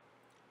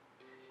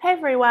Hey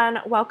everyone,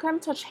 welcome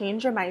to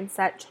Change Your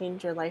Mindset,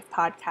 Change Your Life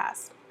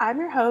podcast. I'm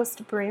your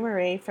host, Brie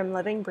Marie from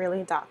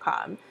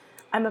livingbrilliant.com.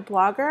 I'm a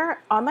blogger,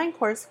 online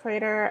course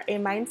creator, a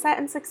mindset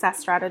and success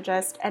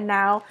strategist, and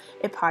now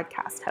a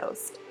podcast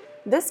host.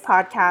 This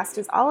podcast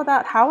is all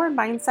about how our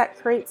mindset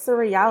creates the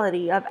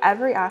reality of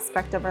every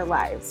aspect of our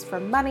lives,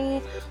 from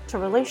money to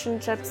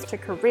relationships to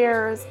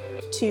careers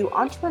to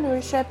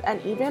entrepreneurship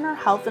and even our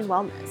health and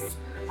wellness.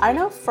 I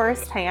know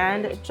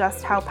firsthand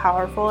just how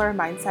powerful our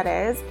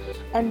mindset is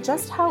and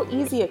just how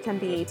easy it can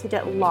be to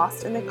get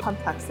lost in the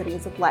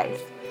complexities of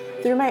life.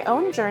 Through my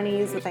own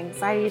journeys with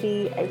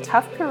anxiety, a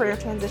tough career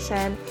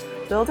transition,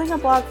 building a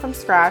blog from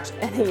scratch,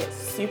 and a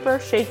super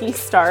shaky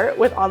start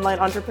with online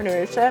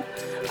entrepreneurship,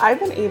 I've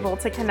been able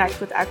to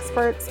connect with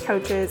experts,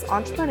 coaches,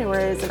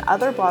 entrepreneurs, and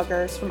other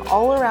bloggers from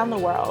all around the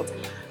world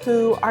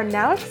who are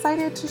now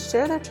excited to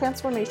share their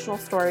transformational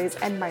stories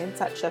and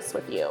mindset shifts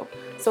with you.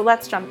 So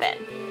let's jump in.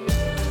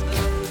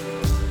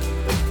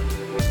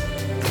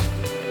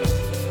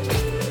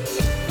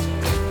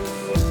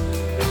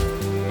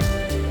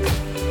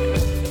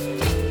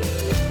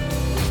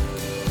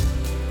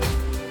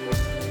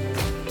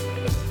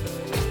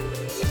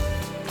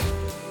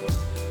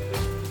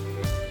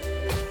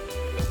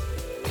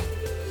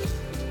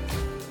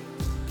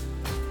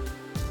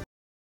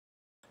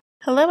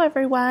 Hello,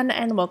 everyone,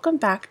 and welcome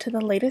back to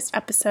the latest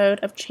episode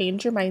of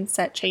Change Your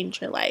Mindset,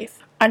 Change Your Life.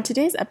 On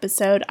today's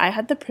episode, I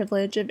had the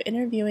privilege of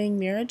interviewing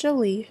Mira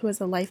Jolie, who is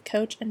a life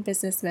coach and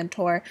business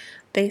mentor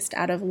based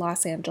out of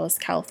Los Angeles,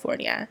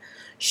 California.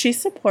 She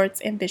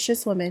supports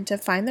ambitious women to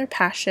find their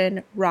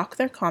passion, rock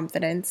their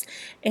confidence,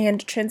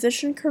 and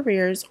transition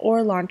careers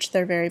or launch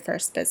their very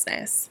first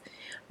business.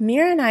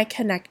 Mira and I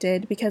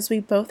connected because we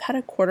both had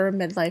a quarter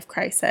midlife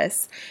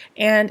crisis,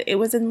 and it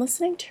was in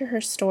listening to her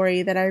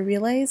story that I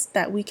realized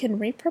that we can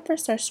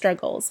repurpose our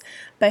struggles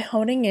by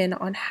honing in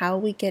on how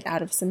we get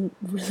out of some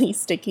really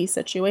sticky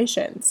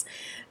situations.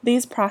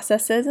 These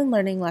processes and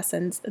learning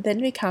lessons then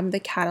become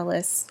the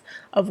catalysts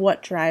of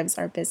what drives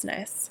our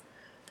business.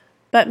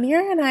 But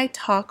Mira and I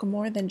talk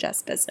more than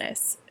just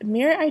business.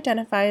 Mira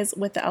identifies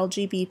with the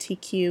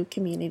LGBTQ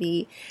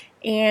community,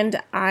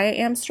 and I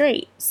am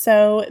straight.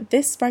 So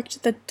this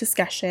sparked the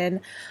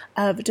discussion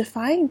of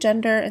defying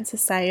gender and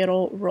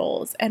societal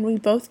roles, and we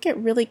both get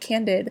really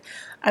candid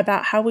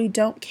about how we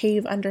don't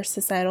cave under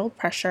societal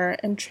pressure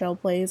and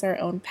trailblaze our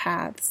own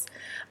paths.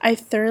 I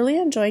thoroughly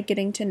enjoy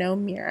getting to know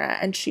Mira,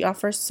 and she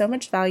offers so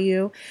much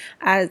value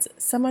as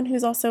someone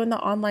who's also in the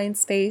online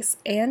space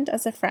and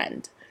as a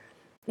friend.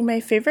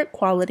 My favorite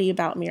quality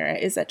about Mira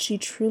is that she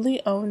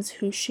truly owns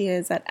who she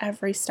is at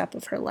every step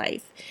of her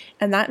life,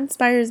 and that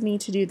inspires me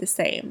to do the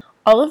same.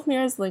 All of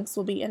Mira's links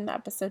will be in the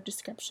episode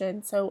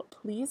description, so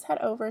please head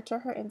over to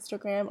her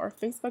Instagram or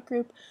Facebook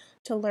group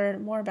to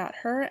learn more about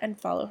her and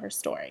follow her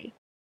story.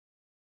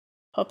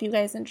 Hope you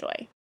guys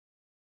enjoy.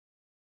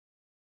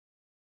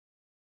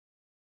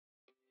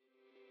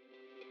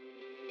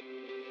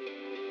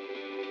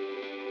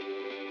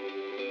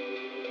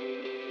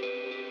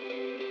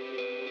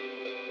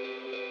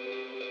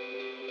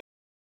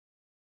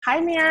 Hi,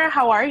 Mira.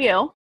 How are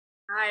you?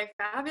 Hi,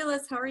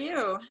 fabulous. How are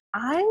you?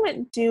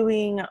 I'm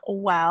doing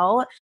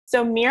well.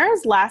 So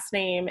Mira's last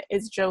name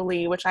is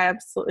Jolie, which I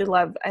absolutely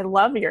love. I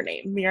love your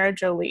name, Mira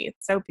Jolie.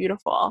 It's so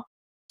beautiful.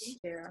 Thank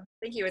you.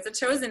 Thank you. It's a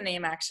chosen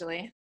name,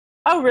 actually.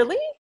 Oh, really?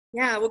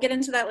 Yeah, we'll get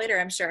into that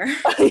later, I'm sure.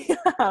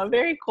 Yeah,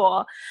 very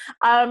cool.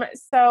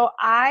 So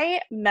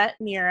I met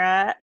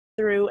Mira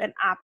through an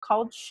app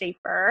called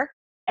Shaper.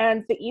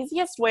 And the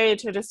easiest way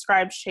to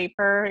describe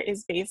Shaper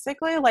is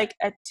basically like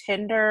a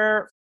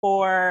Tinder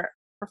for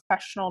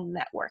professional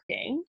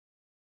networking.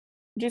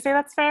 Would you say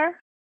that's fair?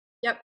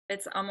 Yep,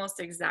 it's almost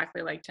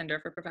exactly like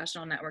Tinder for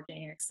professional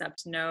networking,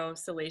 except no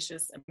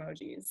salacious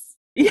emojis.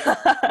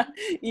 Yeah.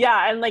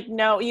 Yeah. And like,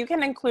 no, you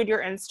can include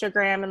your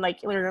Instagram and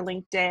like your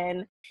LinkedIn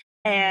Mhm.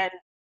 and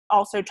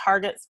also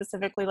target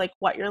specifically like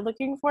what you're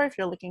looking for. If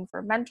you're looking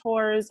for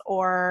mentors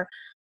or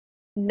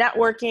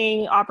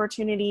networking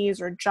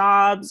opportunities or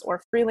jobs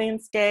or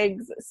freelance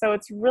gigs. So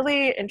it's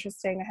really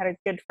interesting. I had a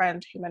good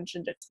friend who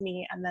mentioned it to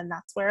me, and then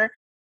that's where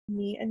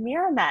me and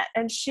Mira met.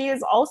 And she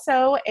is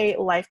also a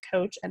life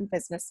coach and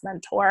business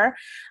mentor.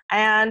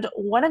 And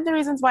one of the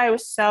reasons why I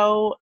was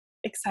so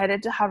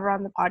excited to have her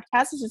on the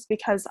podcast is just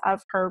because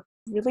of her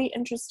really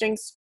interesting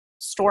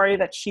story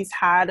that she's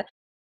had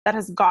that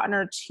has gotten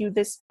her to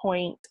this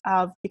point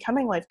of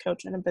becoming a life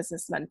coach and a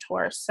business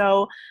mentor.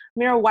 So,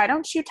 Mira, why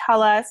don't you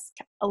tell us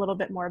a little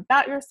bit more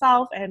about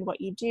yourself and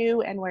what you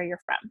do and where you're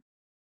from?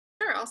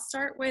 Sure, I'll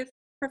start with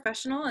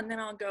professional and then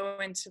I'll go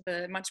into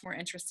the much more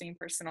interesting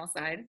personal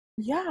side.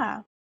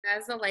 Yeah.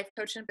 As a life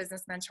coach and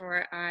business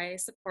mentor, I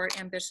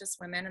support ambitious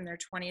women in their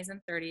 20s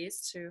and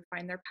 30s to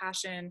find their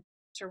passion,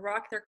 to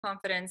rock their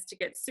confidence, to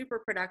get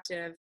super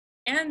productive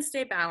and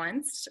stay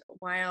balanced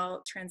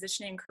while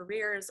transitioning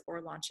careers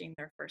or launching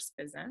their first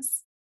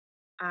business.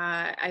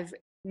 I've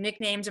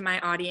nicknamed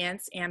my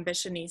audience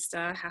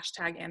Ambitionista,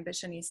 hashtag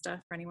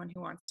Ambitionista for anyone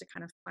who wants to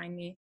kind of find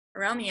me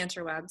around the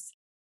interwebs.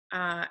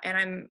 And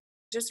I'm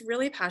just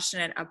really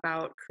passionate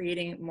about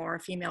creating more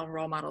female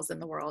role models in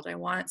the world. I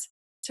want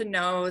to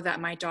know that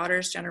my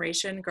daughter's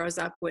generation grows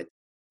up with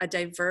a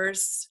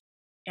diverse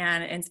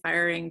and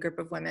inspiring group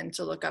of women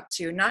to look up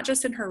to, not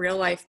just in her real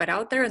life, but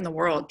out there in the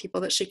world,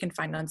 people that she can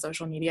find on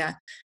social media.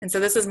 And so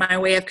this is my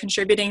way of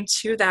contributing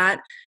to that,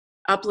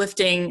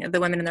 uplifting the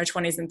women in their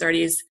 20s and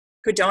 30s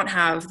who don't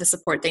have the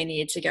support they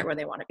need to get where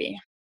they want to be.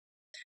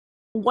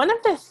 One of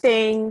the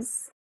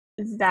things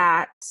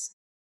that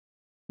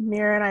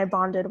Mira and I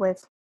bonded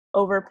with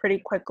over pretty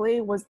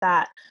quickly was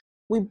that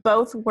we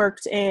both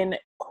worked in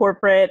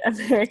corporate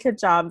America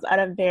jobs at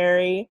a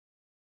very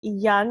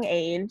young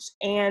age.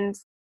 And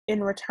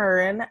in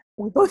return,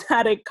 we both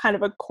had a kind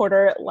of a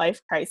quarter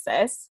life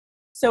crisis.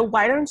 So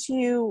why don't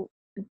you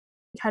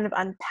kind of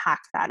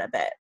unpack that a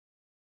bit?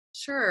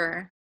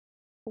 Sure.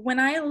 When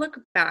I look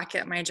back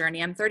at my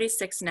journey, I'm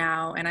 36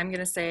 now, and I'm going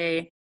to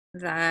say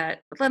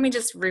that, let me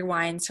just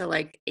rewind to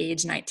like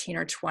age 19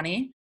 or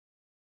 20.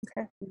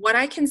 Okay. What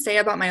I can say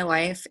about my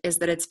life is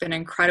that it's been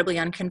incredibly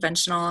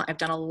unconventional. I've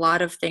done a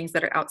lot of things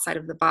that are outside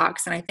of the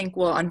box, and I think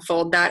we'll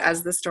unfold that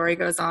as the story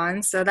goes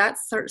on. So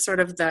that's sort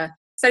of the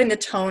setting the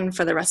tone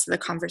for the rest of the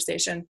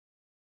conversation.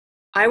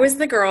 I was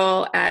the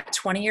girl at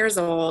 20 years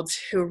old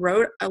who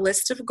wrote a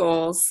list of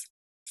goals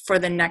for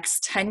the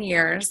next 10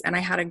 years, and I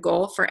had a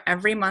goal for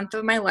every month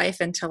of my life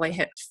until I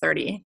hit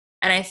 30.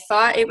 And I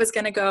thought it was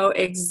going to go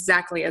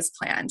exactly as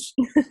planned.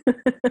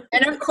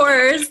 And of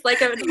course, like,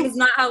 it is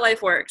not how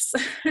life works.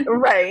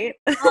 Right.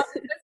 I'm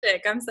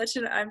optimistic. I'm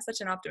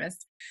such an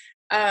optimist.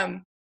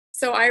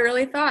 So I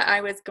really thought I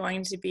was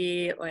going to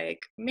be like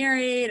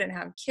married and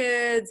have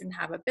kids and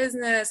have a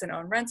business and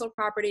own rental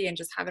property and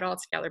just have it all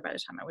together by the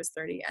time I was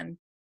 30. And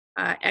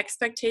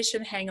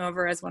expectation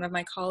hangover, as one of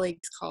my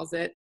colleagues calls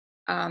it,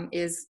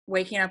 is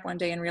waking up one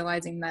day and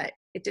realizing that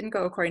it didn't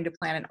go according to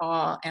plan at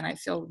all, and I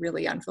feel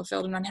really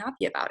unfulfilled and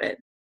unhappy about it.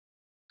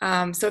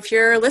 So if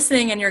you're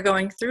listening and you're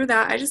going through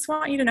that, I just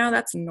want you to know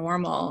that's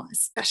normal,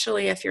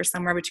 especially if you're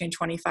somewhere between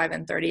 25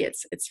 and 30.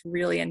 It's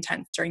really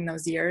intense during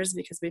those years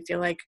because we feel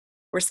like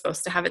we're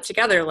supposed to have it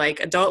together.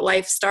 Like, adult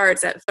life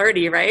starts at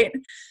 30, right?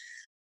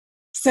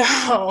 So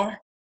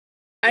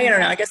I don't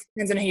know, I guess it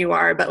depends on who you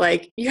are, but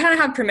like, you kind of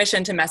have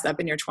permission to mess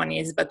up in your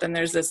 20s, but then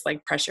there's this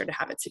like pressure to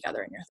have it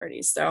together in your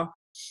 30s. So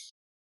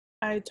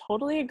I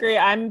totally agree.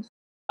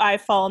 I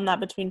fall in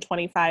that between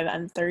 25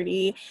 and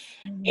 30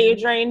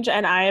 age range,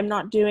 and I am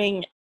not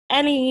doing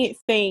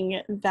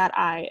anything that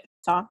I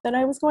thought that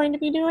I was going to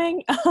be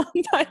doing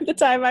by the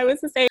time I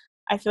was this age.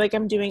 I feel like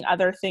I'm doing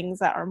other things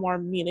that are more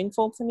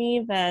meaningful to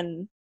me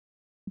than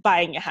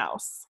buying a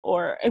house.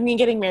 Or, I mean,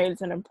 getting married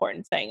is an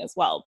important thing as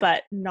well,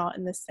 but not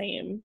in the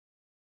same,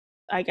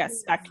 I guess,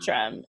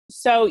 spectrum.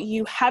 So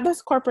you had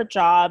this corporate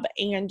job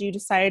and you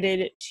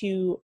decided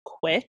to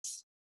quit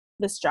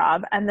this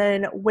job. And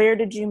then where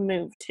did you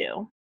move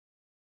to?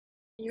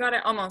 you got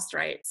it almost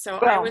right. So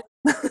Sorry.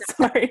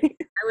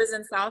 I was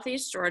in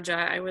Southeast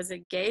Georgia. I was a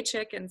gay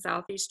chick in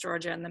Southeast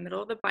Georgia in the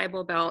middle of the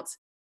Bible Belt,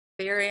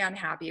 very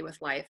unhappy with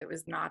life. It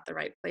was not the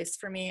right place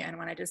for me. And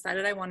when I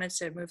decided I wanted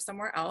to move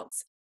somewhere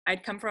else,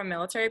 I'd come from a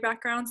military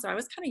background, so I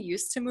was kind of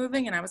used to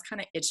moving, and I was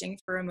kind of itching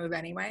for a move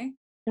anyway.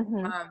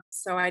 Mm-hmm.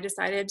 So I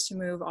decided to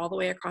move all the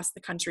way across the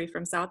country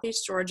from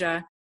Southeast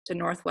Georgia to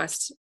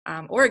Northwest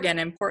Oregon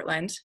in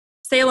Portland.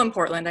 Salem,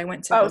 Portland. I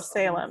went to both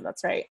Salem.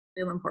 That's right.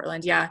 Salem,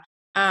 Portland. Yeah.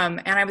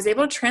 And I was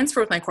able to transfer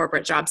with my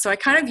corporate job. So I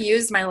kind of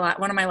used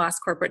one of my last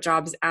corporate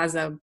jobs as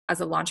a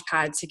launch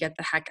pad to get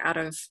the heck out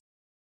of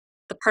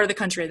the part of the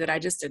country that I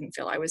just didn't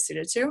feel I was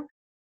suited to.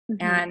 Mm-hmm.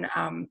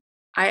 And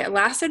I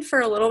lasted for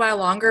a little while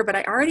longer, but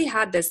I already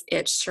had this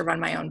itch to run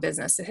my own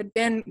business. It had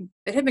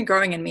been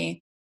growing in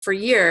me for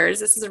years.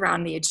 This is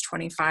around the age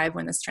 25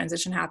 when this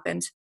transition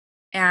happened.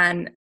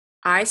 And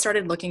I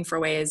started looking for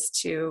ways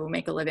to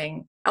make a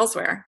living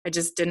elsewhere. I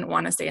just didn't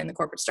want to stay in the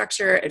corporate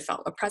structure. It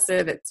felt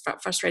oppressive. It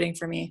felt frustrating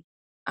for me.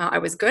 I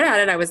was good at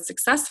it. I was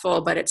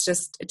successful, but it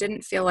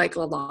didn't feel like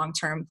a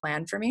long-term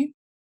plan for me.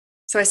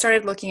 So I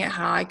started looking at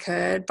how I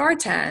could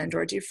bartend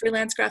or do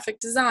freelance graphic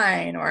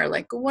design, or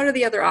like, what are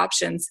the other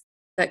options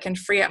that can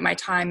free up my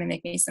time and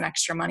make me some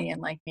extra money,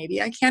 and like,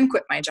 maybe I can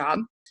quit my job.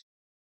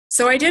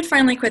 So I did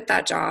finally quit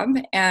that job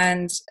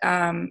and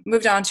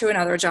moved on to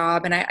another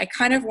job. And I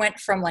kind of went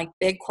from like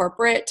big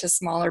corporate to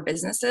smaller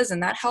businesses,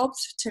 and that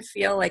helped to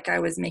feel like I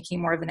was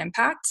making more of an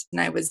impact. And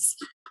I was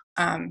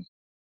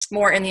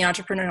more in the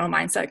entrepreneurial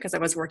mindset because I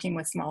was working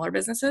with smaller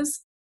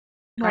businesses.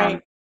 Right.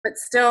 But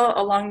still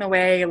along the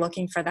way,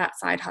 looking for that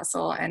side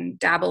hustle and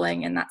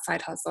dabbling in that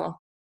side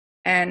hustle.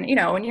 And, you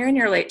know, when you're in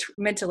your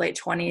mid to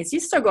late 20s, you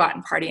still go out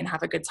and party and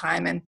have a good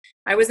time. And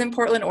I was in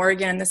Portland,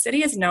 Oregon, and the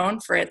city is known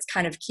for its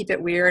kind of keep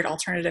it weird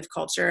alternative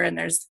culture. And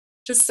there's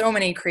just so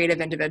many creative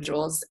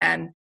individuals.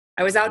 And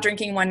I was out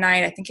drinking one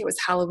night, I think it was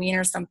Halloween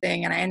or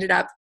something. And I ended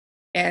up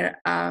in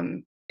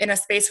a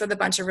space with a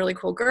bunch of really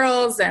cool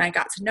girls, and I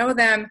got to know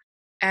them.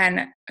 And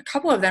a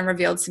couple of them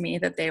revealed to me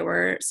that they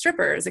were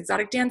strippers,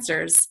 exotic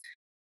dancers.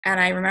 And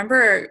I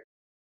remember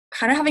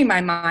kind of having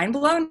my mind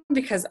blown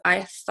because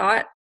I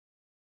thought,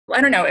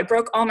 I don't know, it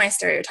broke all my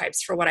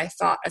stereotypes for what I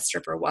thought a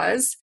stripper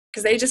was.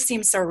 because they just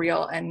seem so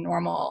real and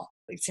normal,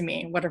 like, to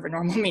me, whatever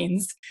normal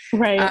means.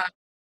 Right.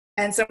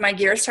 And so my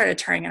gears started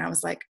turning and I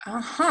was like,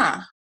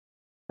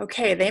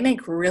 okay, they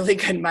make really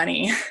good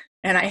money.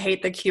 And I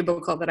hate the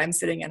cubicle that I'm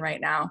sitting in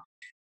right now.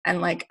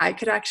 And like, I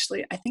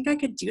think I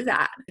could do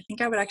that. I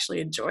think I would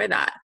actually enjoy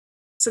that.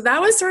 So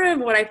that was sort of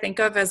what I think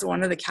of as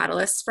one of the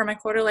catalysts for my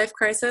quarter life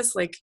crisis.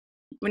 Like,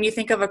 when you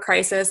think of a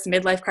crisis,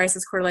 midlife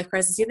crisis, quarter life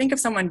crisis, you think of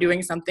someone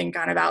doing something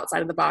kind of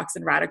outside of the box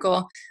and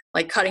radical,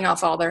 like cutting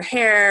off all their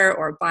hair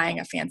or buying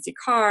a fancy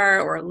car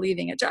or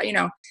leaving a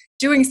job,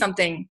 doing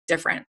something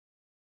different.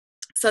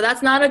 So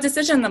that's not a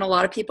decision that a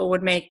lot of people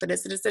would make, but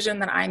it's a decision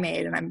that I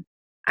made. And I'm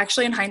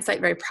actually, in hindsight,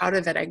 very proud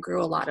of it. I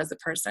grew a lot as a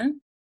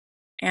person.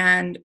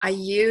 And I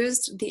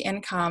used the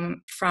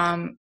income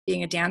from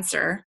being a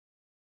dancer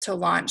to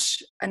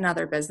launch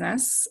another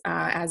business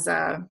as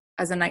a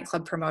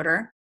nightclub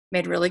promoter.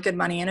 Made really good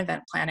money in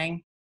event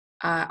planning.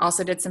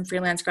 Also did some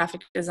freelance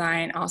graphic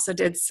design. Also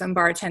did some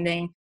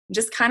bartending.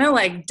 Just kind of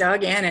like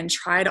dug in and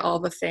tried all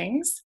the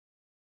things.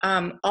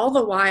 All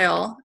the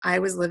while, I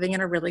was living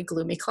in a really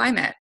gloomy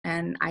climate,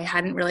 and I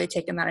hadn't really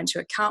taken that into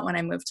account when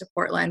I moved to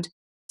Portland.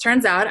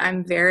 Turns out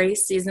I'm very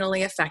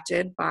seasonally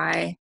affected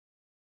by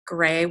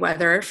gray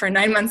weather for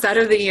 9 months out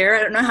of the year. I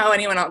don't know how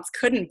anyone else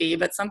couldn't be,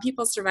 but some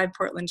people survive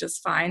Portland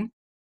just fine.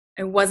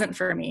 It wasn't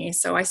for me.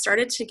 So I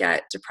started to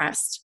get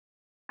depressed.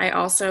 I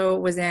also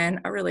was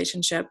in a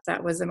relationship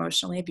that was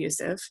emotionally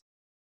abusive.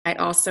 I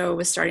also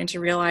was starting to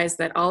realize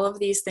that all of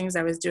these things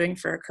I was doing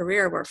for a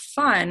career were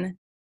fun,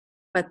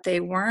 but they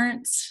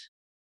weren't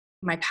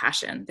my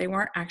passion. They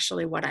weren't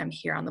actually what I'm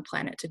here on the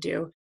planet to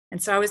do.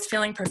 And so I was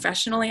feeling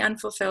professionally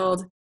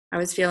unfulfilled. I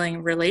was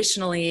feeling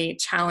relationally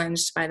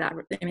challenged by that.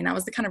 I mean, that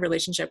was the kind of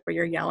relationship where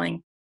you're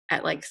yelling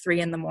at like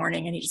 3 a.m.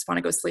 and you just want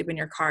to go sleep in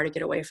your car to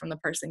get away from the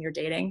person you're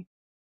dating.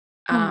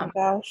 Oh my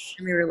gosh.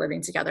 And we were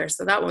living together.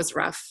 So that was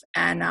rough.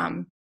 And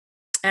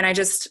I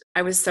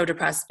was so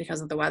depressed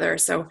because of the weather.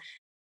 So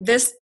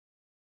this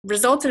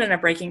resulted in a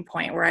breaking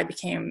point where I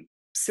became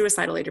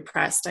suicidally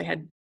depressed. I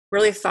had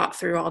really thought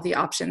through all the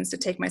options to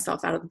take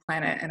myself out of the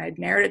planet, and I'd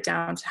narrowed it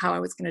down to how I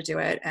was going to do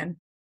it. And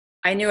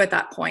I knew at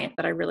that point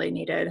that I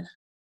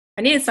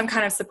needed some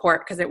kind of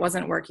support because it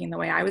wasn't working the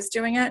way I was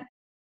doing it.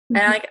 Mm-hmm.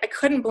 And I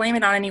couldn't blame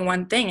it on any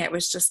one thing. It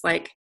was just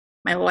like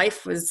my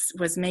life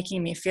was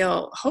making me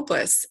feel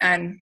hopeless.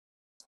 And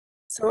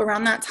so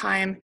around that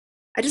time,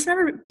 I just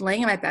remember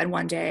laying in my bed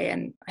one day,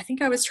 and I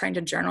think I was trying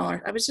to journal,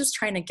 or I was just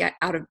trying to get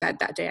out of bed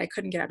that day. I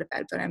couldn't get out of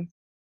bed, but I'm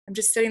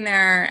just sitting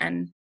there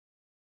and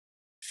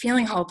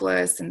feeling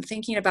hopeless and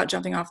thinking about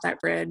jumping off that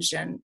bridge.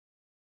 And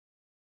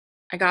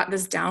I got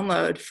this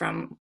download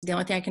from, the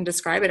only thing I can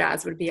describe it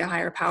as would be a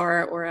higher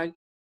power or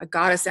a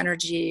goddess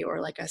energy, or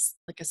like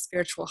a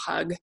spiritual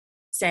hug,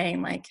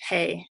 saying like,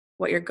 hey,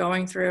 what you're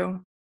going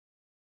through,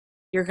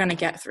 you're going to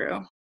get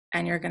through,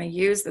 and you're going to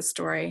use the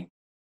story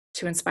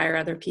to inspire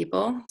other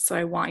people. So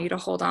I want you to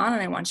hold on,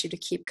 and I want you to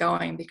keep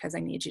going, because I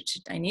need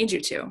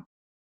you to.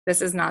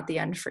 This is not the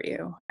end for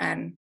you.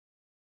 And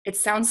it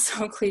sounds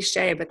so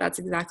cliche, but that's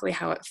exactly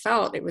how it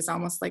felt. It was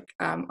almost like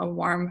a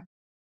warm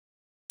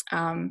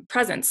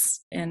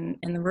presence in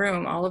the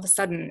room all of a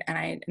sudden.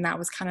 And that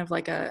was kind of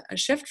like a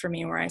shift for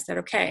me, where I said,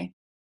 okay,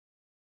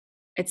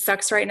 it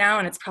sucks right now,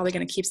 and it's probably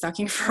going to keep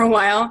sucking for a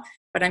while,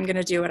 but I'm going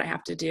to do what I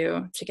have to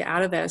do to get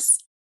out of this.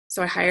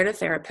 So I hired a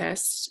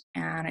therapist,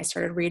 and I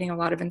started reading a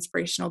lot of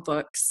inspirational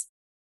books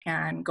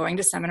and going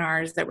to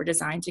seminars that were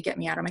designed to get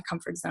me out of my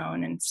comfort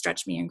zone and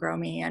stretch me and grow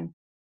me. And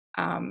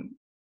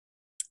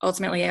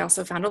ultimately, I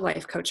also found a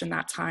life coach in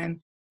that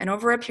time. And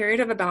over a period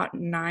of about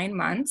 9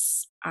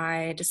 months,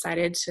 I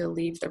decided to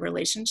leave the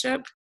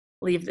relationship,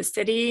 leave the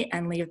city,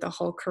 and leave the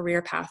whole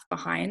career path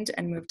behind,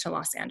 and move to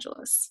Los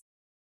Angeles.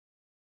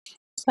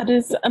 That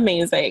is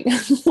amazing.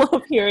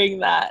 Love hearing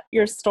that,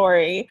 your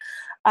story.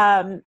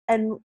 And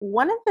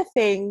one of the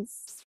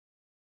things,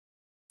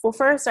 well,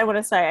 first I want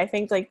to say, I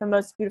think like the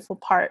most beautiful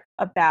part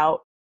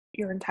about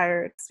your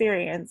entire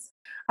experience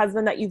has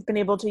been that you've been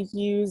able to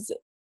use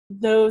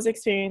those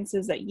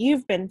experiences that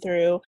you've been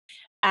through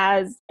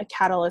as a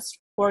catalyst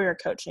for your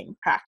coaching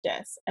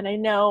practice. And I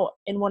know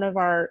in one of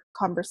our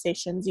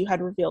conversations, you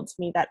had revealed to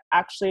me that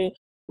actually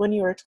when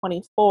you were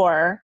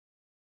 24,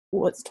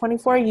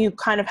 you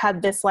kind of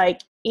had this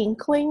like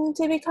inkling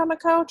to become a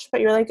coach, but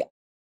you're like,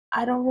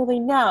 I don't really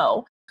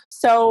know.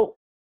 So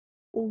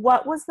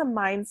what was the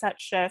mindset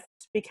shift?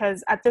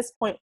 Because at this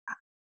point,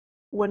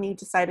 when you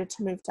decided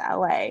to move to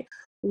LA,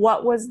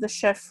 what was the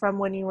shift from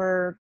when you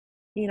were,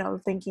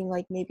 thinking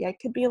like, maybe I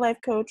could be a life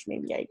coach,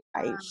 maybe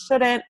I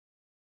shouldn't?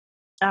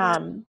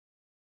 I'm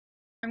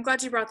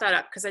glad you brought that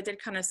up, because I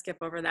did kind of skip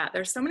over that.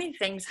 There's so many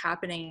things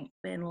happening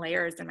in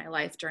layers in my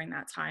life during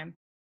that time.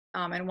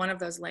 And one of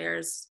those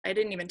layers, I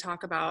didn't even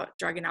talk about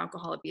drug and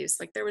alcohol abuse.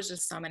 Like, there was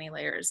just so many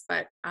layers,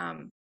 but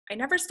I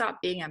never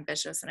stopped being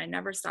ambitious, and I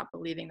never stopped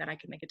believing that I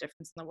could make a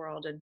difference in the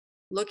world, and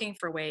looking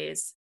for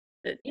ways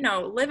that,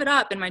 live it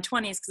up in my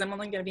 20s, because I'm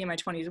only going to be in my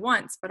 20s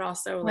once, but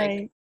also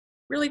like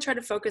really try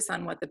to focus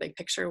on what the big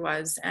picture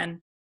was. And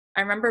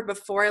I remember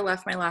before I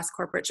left my last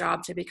corporate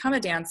job to become a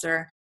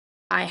dancer,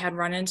 I had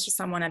run into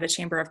someone at a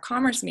Chamber of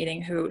Commerce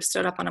meeting who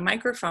stood up on a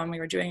microphone. We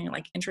were doing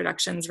like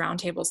introductions,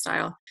 roundtable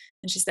style.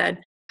 And she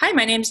said, "Hi,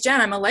 my name's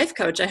Jen. I'm a life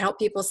coach. I help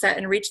people set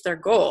and reach their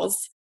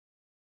goals."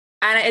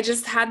 And I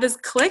just had this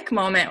click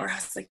moment where I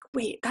was like,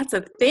 wait, that's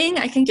a thing?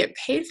 I can get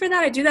paid for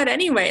that? I do that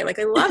anyway. Like,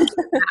 I love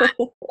doing that.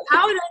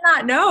 How did I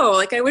not know?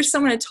 Like, I wish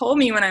someone had told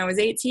me when I was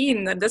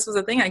 18 that this was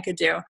a thing I could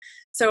do.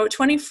 So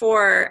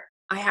 24,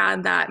 I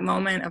had that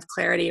moment of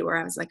clarity where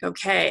I was like,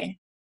 okay,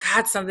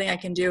 that's something I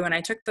can do. And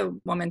I took the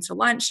woman to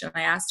lunch and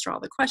I asked her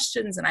all the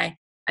questions, and I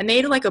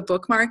made like a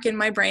bookmark in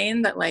my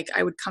brain that like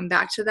I would come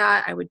back to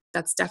that.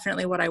 That's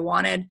definitely what I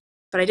wanted,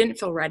 but I didn't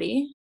feel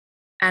ready.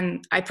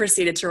 And I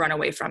proceeded to run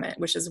away from it,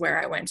 which is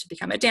where I went to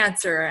become a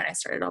dancer, and I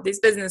started all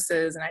these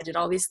businesses and I did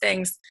all these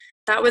things.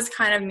 That was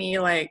kind of me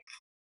like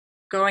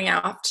going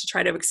out to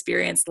try to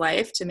experience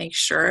life to make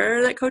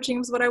sure that coaching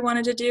was what I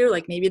wanted to do.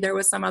 Like maybe there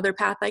was some other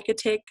path I could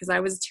take, because I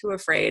was too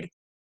afraid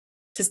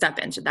to step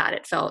into that.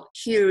 It felt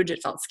huge.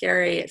 It felt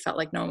scary. It felt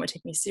like no one would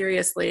take me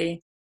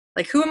seriously.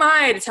 Like, who am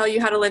I to tell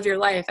you how to live your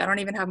life? I don't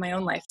even have my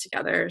own life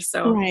together.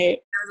 So Right.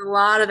 there was a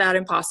lot of that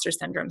imposter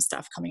syndrome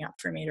stuff coming up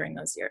for me during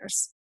those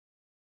years.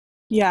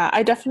 Yeah,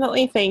 I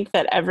definitely think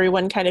that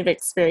everyone kind of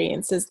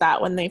experiences that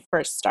when they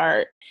first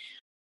start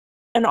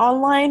an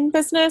online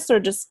business or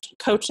just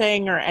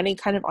coaching or any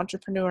kind of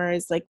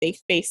entrepreneurs. Like, they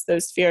face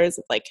those fears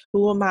of like,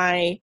 who am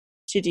I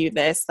to do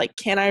this? Like,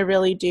 can I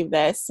really do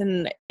this?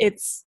 And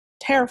it's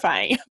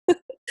terrifying.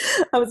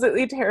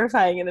 Absolutely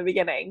terrifying in the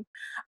beginning.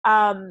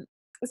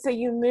 So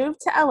you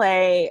moved to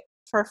LA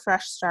for a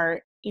fresh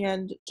start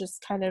and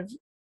just kind of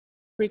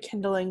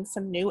rekindling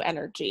some new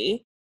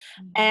energy.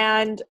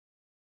 And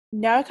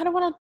now I kind of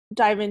want to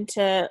dive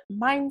into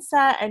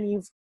mindset, and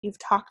you've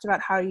talked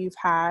about how you've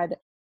had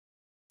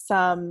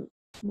some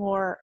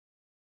more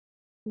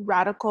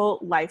radical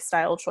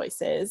lifestyle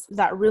choices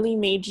that really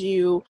made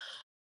you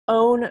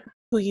own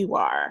who you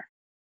are.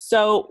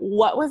 So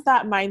what was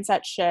that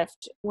mindset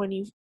shift when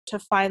you to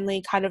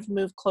finally kind of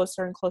move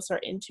closer and closer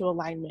into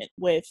alignment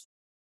with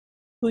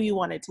who you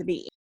wanted to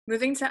be?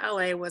 Moving to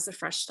LA was a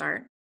fresh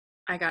start.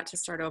 I got to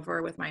start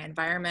over with my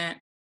environment,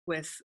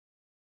 with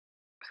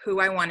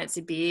who I wanted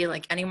to be.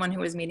 Like, anyone who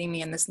was meeting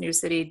me in this new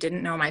city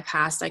didn't know my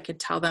past. I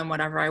could tell them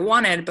whatever I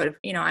wanted, but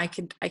I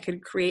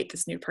could create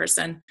this new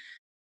person.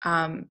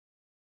 Um,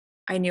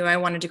 I knew I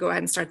wanted to go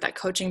ahead and start that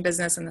coaching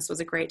business, and this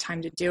was a great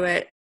time to do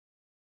it.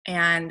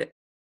 And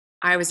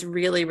I was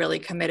really, really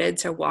committed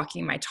to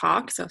walking my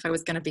talk. So if I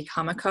was going to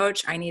become a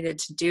coach, I needed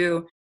to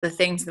do the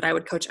things that I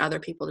would coach other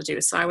people to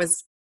do. So I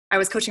was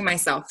coaching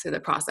myself through the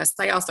process.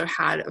 I also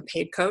had a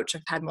paid coach.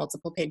 I've had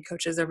multiple paid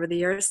coaches over the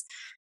years.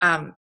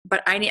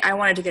 But I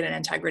wanted to get an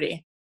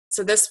integrity.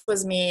 So this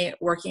was me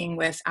working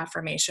with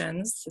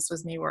affirmations. This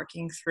was me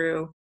working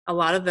through a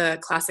lot of the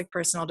classic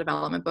personal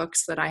development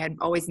books that I had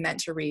always meant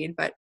to read,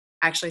 but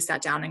actually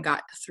sat down and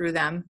got through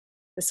them.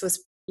 This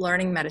was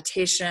learning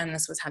meditation.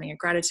 This was having a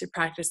gratitude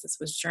practice. This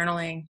was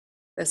journaling.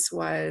 This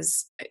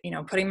was,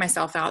 putting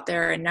myself out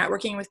there and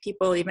networking with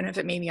people, even if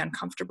it made me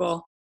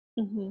uncomfortable.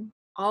 Mm-hmm.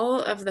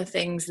 All of the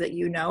things that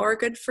are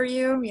good for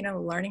you,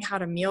 learning how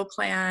to meal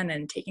plan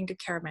and taking good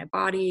care of my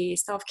body,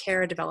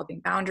 self-care, developing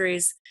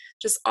boundaries,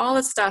 just all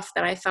the stuff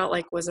that I felt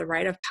like was a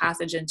rite of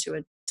passage into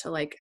it, to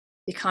like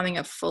becoming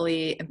a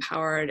fully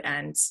empowered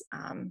and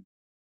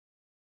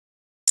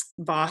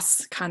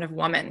boss kind of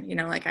woman.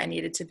 Like, I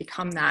needed to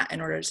become that in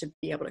order to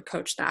be able to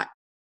coach that.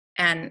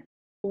 And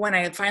when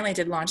I finally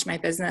did launch my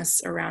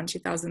business around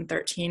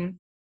 2013,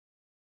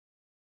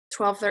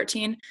 12,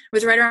 13, it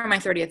was right around my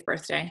 30th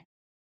birthday.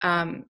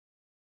 I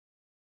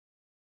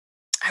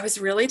was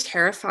really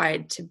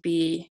terrified to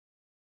be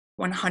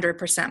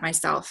 100%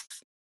 myself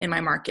in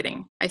my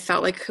marketing. I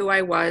felt like who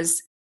I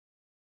was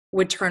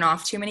would turn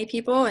off too many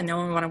people, and no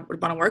one would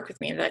want to work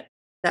with me. That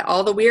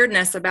all the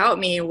weirdness about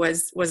me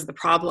was the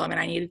problem, and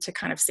I needed to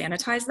kind of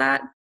sanitize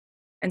that.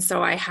 And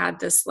so I had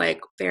this like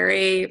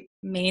very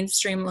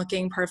mainstream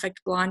looking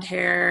perfect blonde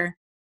hair,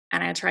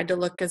 and I tried to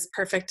look as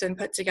perfect and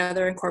put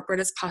together and corporate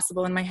as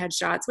possible in my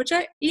headshots, which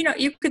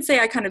you could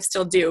say I kind of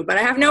still do, but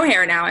I have no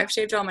hair now. I've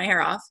shaved all my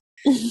hair off.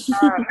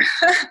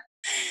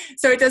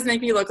 So it does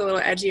make me look a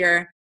little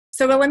edgier.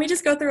 So, but let me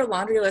just go through a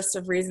laundry list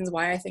of reasons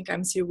why I think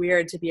I'm too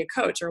weird to be a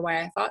coach, or why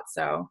I thought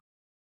so.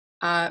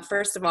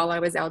 First of all, I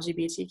was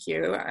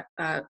LGBTQ,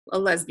 a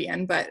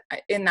lesbian, but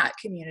in that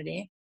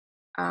community.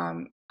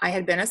 I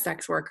had been a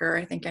sex worker.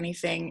 I think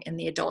anything in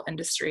the adult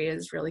industry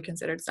is really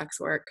considered sex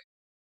work.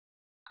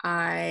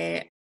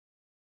 I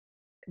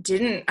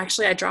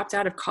dropped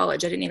out of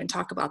college. I didn't even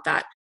talk about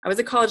that. I was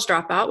a college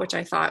dropout, which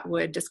I thought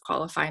would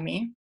disqualify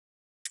me.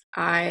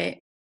 I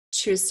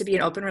choose to be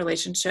in open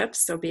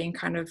relationships. So being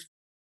kind of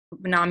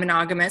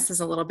non-monogamous is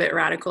a little bit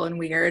radical and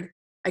weird.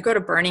 I go to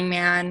Burning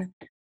Man.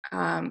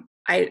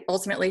 I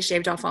ultimately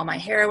shaved off all my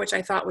hair, which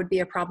I thought would be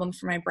a problem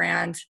for my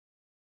brand.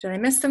 Did I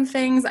miss some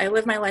things? I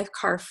live my life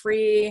car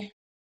free.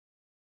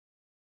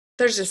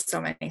 There's just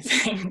so many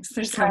things.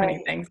 There's so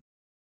many things.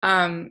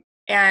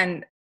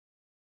 And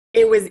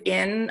it was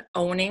in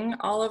owning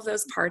all of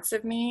those parts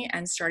of me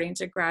and starting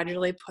to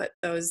gradually put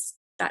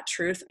that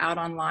truth out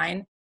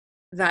online,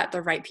 that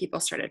the right people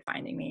started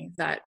finding me,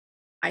 that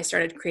I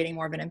started creating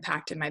more of an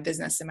impact in my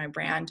business and my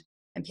brand.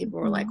 And people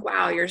were like,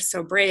 wow, you're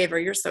so brave, or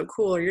you're so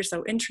cool, or you're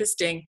so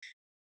interesting.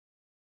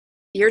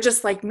 You're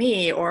just like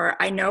me. Or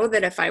I know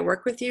that if I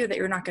work with you, that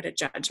you're not going to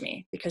judge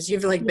me because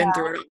you've like been Yeah.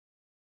 through it.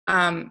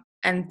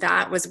 And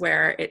that was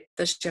where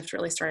the shift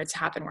really started to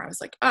happen, where I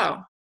was like,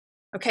 oh,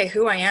 okay,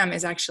 who I am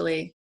is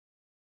actually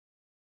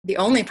the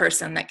only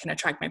person that can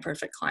attract my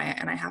perfect client.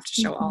 And I have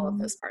to show all of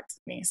those parts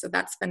of me. So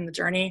that's been the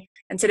journey.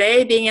 And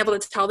today, being able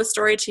to tell the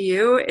story to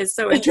you is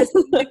so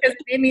interesting because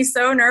it made me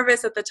so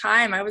nervous at the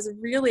time. I was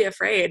really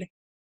afraid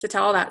to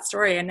tell that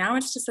story. And now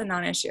it's just a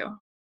non-issue.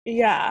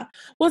 Yeah.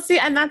 Well, see,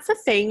 and that's the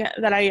thing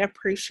that I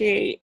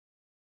appreciate,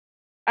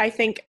 I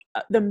think,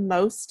 the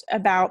most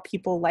about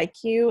people like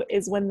you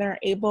is when they're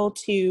able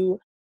to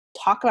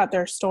talk about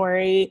their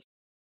story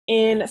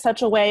in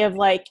such a way of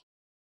like,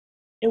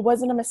 it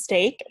wasn't a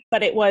mistake,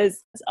 but it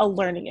was a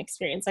learning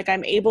experience. Like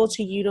I'm able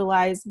to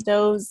utilize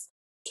those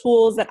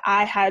tools that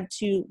I had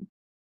to,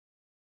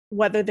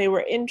 whether they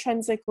were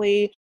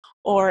intrinsically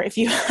or if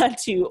you had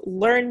to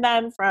learn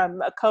them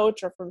from a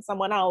coach or from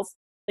someone else,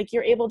 like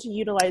you're able to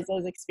utilize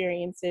those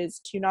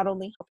experiences to not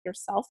only help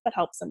yourself, but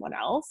help someone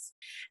else.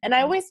 And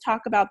I always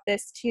talk about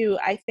this too.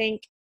 I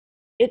think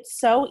it's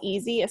so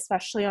easy,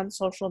 especially on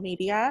social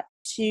media,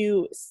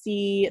 to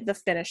see the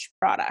finished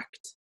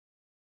product.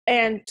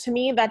 And to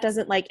me, that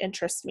doesn't like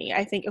interest me.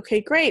 I think,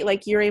 okay, great.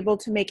 Like you're able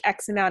to make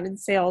X amount in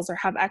sales or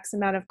have X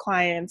amount of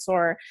clients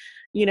or,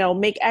 you know,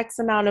 make X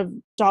amount of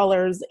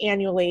dollars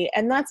annually.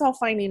 And that's all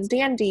fine and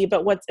dandy.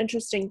 But what's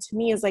interesting to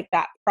me is like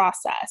that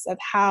process of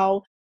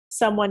how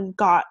someone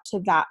got to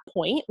that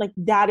point. Like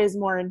that is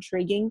more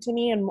intriguing to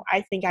me. And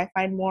I think I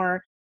find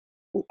more,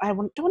 don't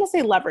want to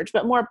say leverage,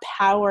 but more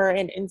power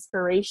and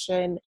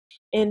inspiration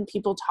in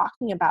people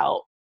talking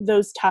about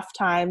those tough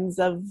times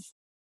of,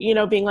 you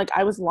know, being like,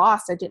 I was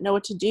lost. I didn't know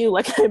what to do.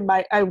 Like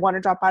I want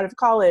to drop out of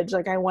college.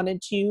 Like I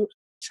wanted to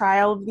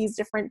try all of these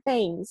different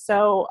things.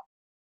 So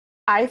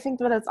I think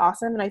that it's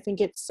awesome. And I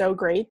think it's so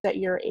great that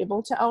you're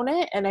able to own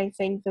it. And I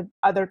think that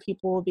other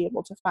people will be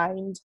able to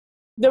find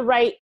the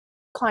right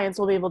clients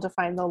will be able to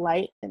find the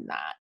light in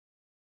that.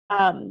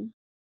 And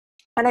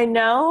I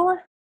know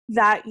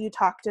that you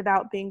talked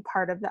about being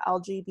part of the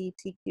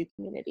LGBTQ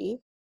community.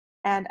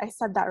 And I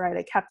said that right.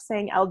 I kept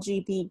saying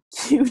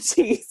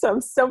LGBTQT, so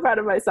I'm so proud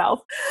of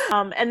myself.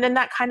 And then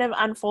that kind of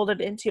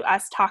unfolded into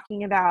us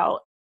talking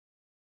about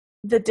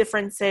the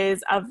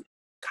differences of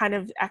kind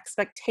of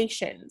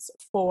expectations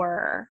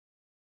for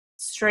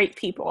straight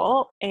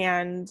people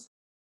and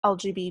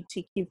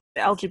LGBTQ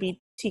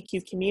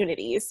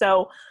community.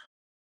 So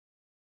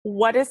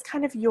what is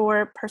kind of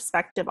your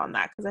perspective on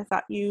that? Because I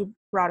thought you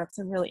brought up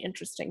some really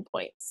interesting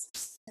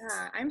points.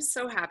 Yeah, I'm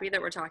so happy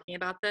that we're talking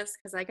about this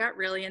because I got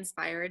really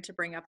inspired to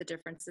bring up the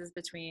differences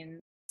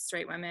between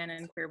straight women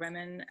and queer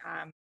women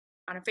on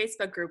a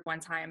Facebook group one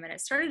time. And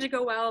it started to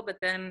go well, but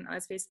then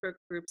as Facebook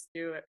groups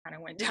do, it kind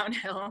of went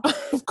downhill.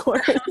 Of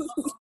course.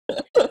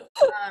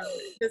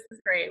 This is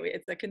great.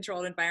 It's a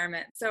controlled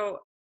environment. So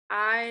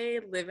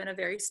I live in a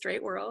very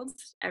straight world.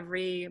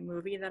 Every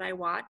movie that I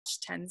watch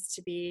tends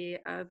to be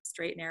a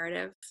straight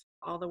narrative.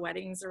 All the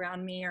weddings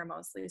around me are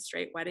mostly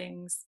straight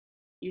weddings.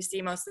 You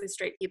see mostly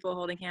straight people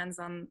holding hands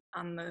on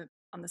the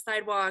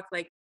sidewalk.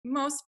 Like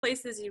most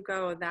places you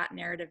go, that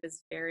narrative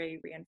is very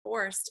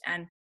reinforced.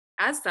 And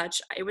as such,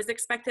 it was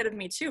expected of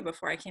me too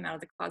before I came out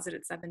of the closet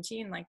at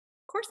 17. Like,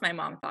 of course my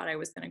mom thought I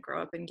was going to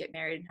grow up and get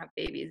married and have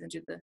babies and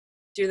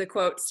do the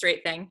quote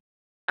straight thing.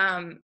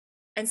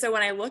 And so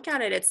when I look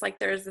at it, it's like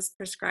there's this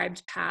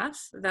prescribed path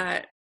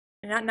that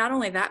not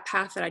only that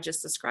path that I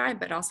just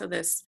described, but also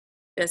this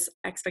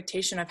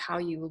expectation of how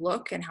you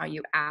look and how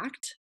you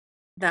act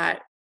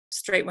that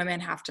straight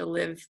women have to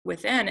live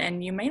within.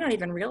 And you may not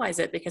even realize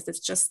it because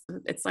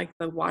it's like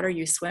the water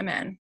you swim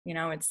in, you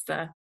know, it's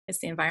the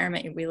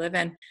environment we live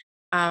in.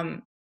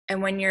 And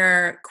when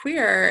you're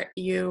queer,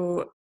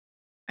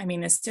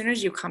 as soon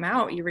as you come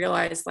out, you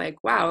realize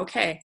like, wow,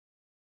 okay,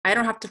 I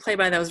don't have to play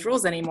by those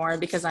rules anymore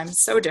because I'm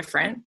so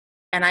different.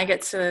 And I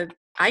get to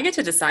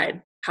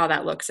decide how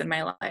that looks in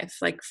my life.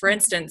 Like for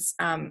instance,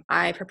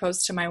 I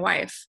proposed to my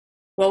wife.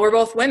 Well, we're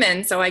both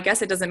women, so I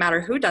guess it doesn't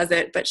matter who does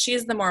it, but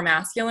she's the more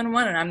masculine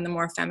one and I'm the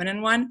more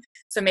feminine one.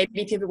 So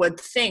maybe people would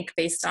think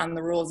based on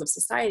the rules of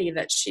society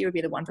that she would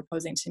be the one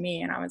proposing to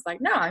me. And I was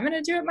like, no, I'm going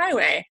to do it my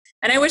way.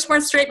 And I wish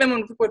more straight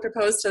men would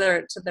propose to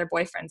their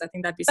boyfriends. I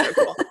think that'd be so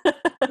cool.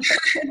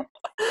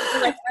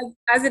 Like,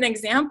 as an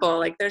example,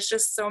 like there's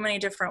just so many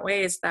different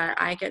ways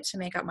that I get to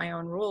make up my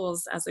own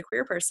rules as a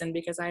queer person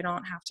because I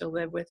don't have to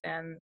live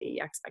within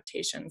the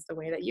expectations the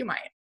way that you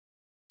might.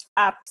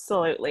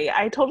 Absolutely.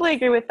 I totally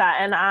agree with that.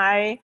 And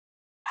I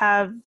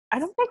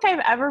don't think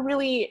I've ever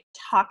really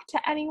talked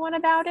to anyone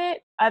about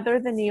it other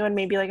than you and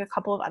maybe like a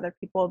couple of other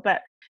people,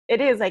 but it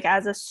is like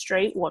as a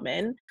straight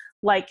woman,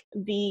 like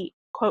the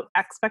quote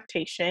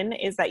expectation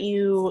is that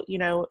you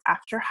know,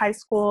 after high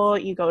school,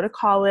 you go to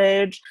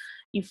college,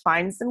 you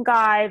find some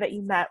guy that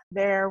you met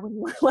there when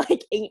you were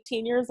like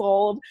 18 years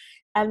old,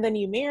 and then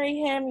you marry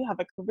him, you have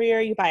a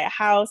career, you buy a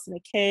house and a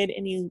kid,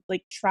 and you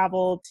like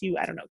travel to,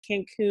 I don't know,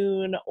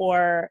 Cancun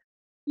or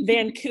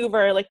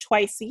Vancouver like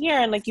twice a year,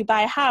 and like you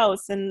buy a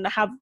house and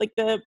have like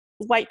the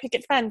white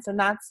picket fence, and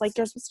that's like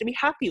you're supposed to be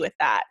happy with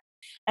that.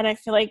 And I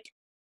feel like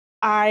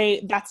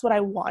that's what I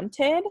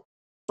wanted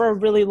for a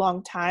really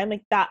long time.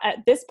 Like that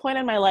at this point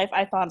in my life,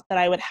 I thought that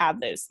I would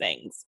have those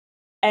things.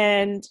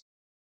 And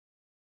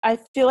I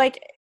feel like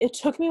it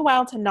took me a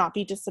while to not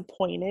be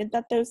disappointed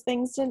that those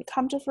things didn't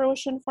come to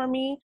fruition for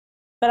me.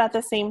 But at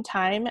the same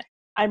time,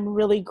 I'm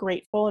really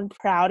grateful and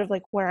proud of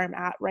like where I'm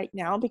at right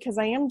now because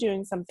I am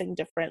doing something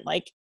different.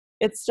 Like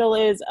it still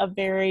is a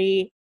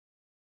very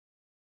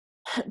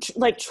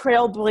like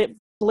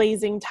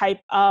blazing type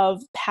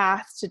of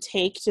path to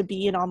take to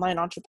be an online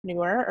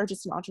entrepreneur or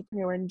just an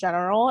entrepreneur in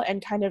general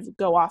and kind of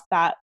go off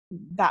that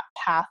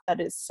path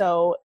that is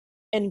so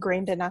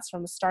ingrained in us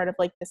from the start of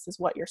like this is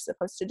what you're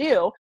supposed to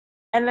do.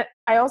 And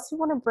I also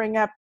want to bring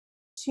up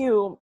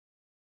too,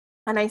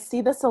 and I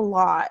see this a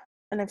lot,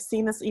 and I've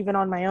seen this even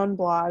on my own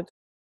blog,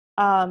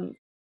 um,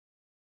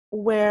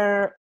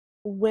 where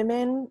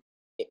women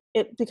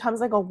it becomes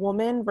like a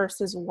woman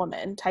versus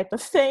woman type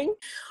of thing,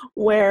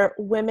 where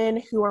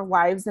women who are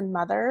wives and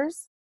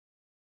mothers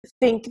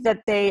think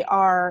that they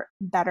are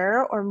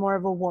better or more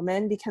of a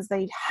woman because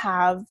they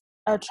have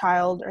a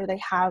child or they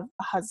have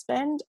a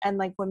husband, and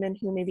like women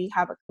who maybe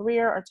have a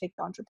career or take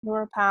the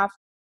entrepreneur path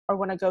or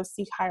want to go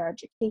seek higher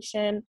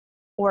education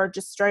or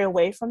just stray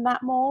away from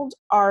that mold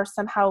are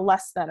somehow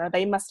less than, or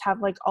they must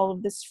have like all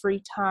of this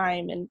free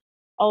time and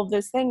all of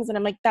those things. And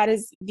I'm like, that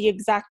is the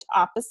exact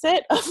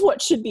opposite of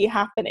what should be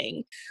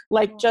happening.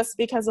 Like just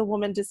because a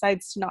woman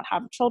decides to not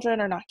have children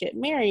or not get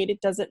married,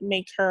 it doesn't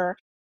make her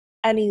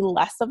any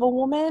less of a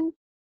woman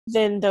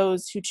than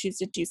those who choose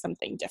to do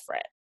something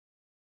different.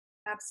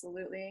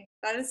 Absolutely.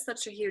 That is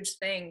such a huge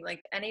thing.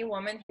 Like any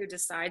woman who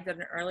decides at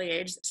an early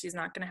age that she's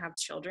not going to have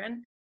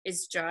children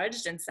is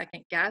judged and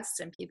second guessed,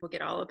 and people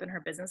get all up in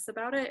her business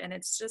about it. And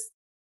it's just,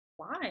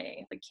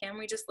 why? Like, can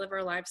we just live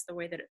our lives the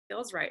way that it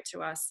feels right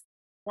to us?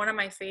 One of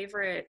my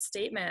favorite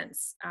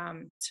statements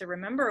to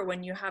remember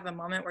when you have a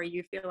moment where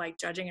you feel like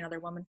judging another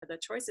woman for the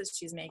choices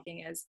she's making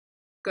is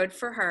good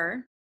for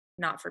her,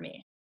 not for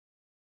me.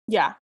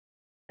 Yeah,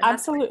 And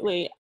that's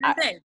absolutely. my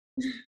thing.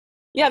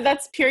 Yeah,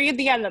 that's period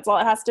the end. That's all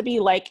it has to be.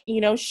 Like,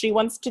 she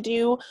wants to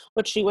do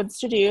what she wants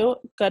to do.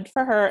 Good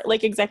for her.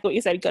 Like exactly what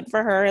you said. Good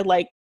for her.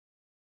 Like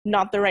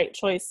not the right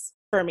choice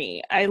for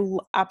me.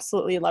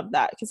 Absolutely love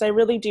that because I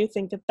really do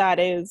think that that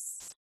is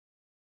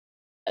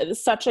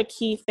such a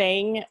key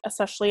thing,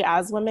 especially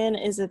as women,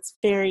 is it's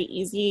very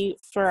easy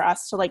for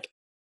us to like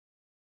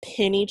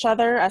pin each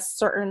other as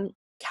certain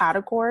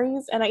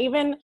categories. And I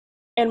even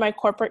in my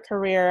corporate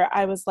career,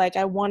 I was like,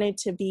 I wanted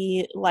to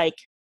be like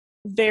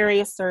very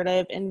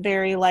assertive and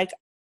very like,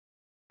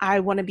 I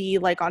want to be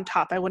like on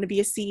top. I want to be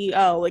a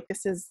CEO. Like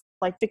this is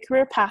like the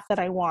career path that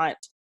I want.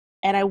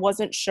 And I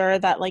wasn't sure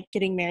that like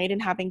getting married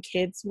and having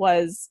kids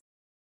was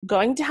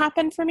going to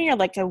happen for me, or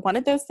like I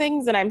wanted those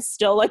things and I'm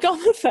still like on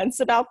the fence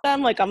about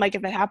them. Like I'm like,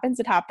 if it happens,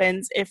 it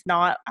happens. If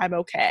not, I'm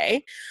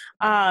okay.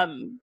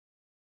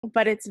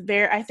 But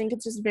I think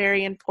it's just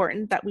very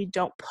important that we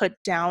don't put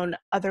down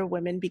other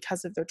women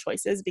because of their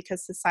choices,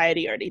 because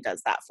society already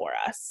does that for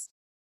us.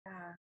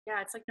 Yeah.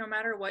 Yeah. It's like no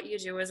matter what you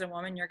do as a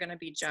woman, you're going to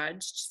be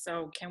judged.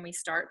 So can we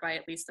start by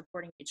at least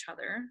supporting each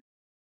other?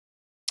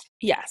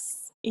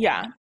 Yes.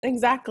 Yeah,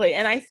 exactly.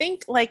 And I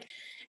think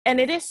and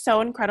it is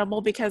so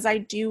incredible because I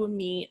do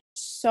meet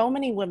so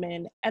many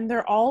women and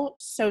they're all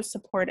so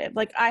supportive.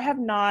 Like I have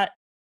not,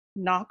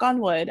 knock on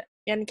wood,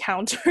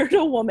 encountered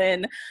a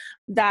woman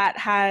that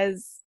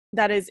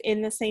is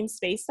in the same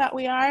space that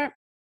we are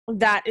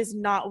that is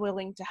not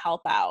willing to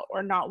help out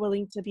or not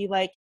willing to be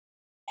like,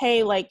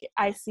 hey, like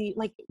I see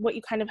like what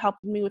you kind of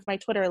helped me with my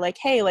Twitter, like,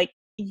 hey, like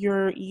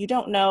you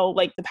don't know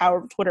like the power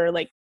of Twitter,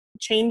 like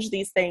change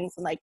these things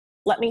and like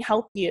let me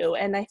help you.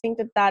 And I think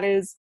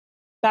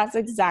that's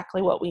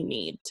exactly what we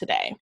need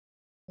today.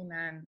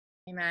 Amen.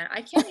 Amen.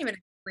 I can't even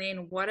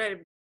explain what a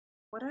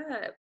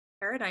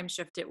paradigm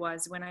shift it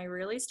was when I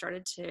really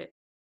started to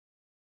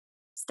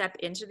step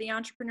into the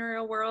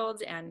entrepreneurial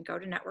world and go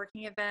to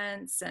networking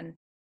events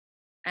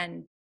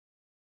and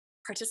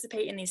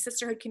participate in these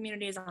sisterhood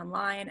communities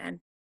online, and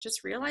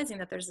just realizing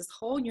that there's this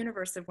whole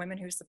universe of women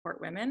who support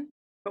women.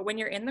 But when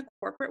you're in the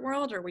corporate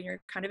world or when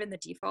you're kind of in the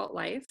default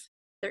life,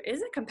 there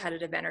is a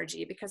competitive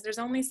energy because there's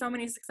only so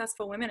many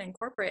successful women in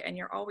corporate and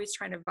you're always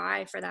trying to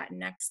vie for that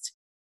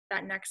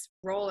next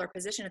role or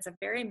position. It's a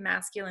very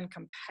masculine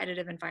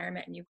competitive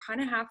environment and you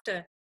kind of have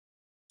to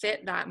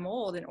fit that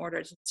mold in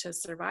order to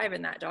survive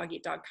in that dog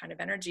eat dog kind of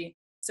energy.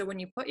 So when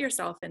you put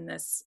yourself in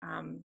this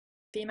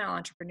female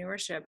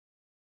entrepreneurship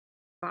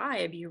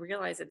vibe, you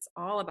realize it's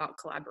all about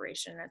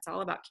collaboration, it's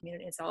all about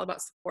community, it's all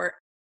about support.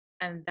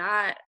 And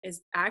that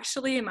is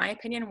actually, in my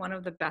opinion, one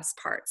of the best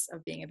parts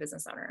of being a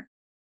business owner.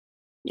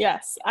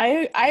 Yes,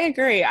 I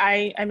agree.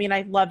 I mean,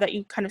 I love that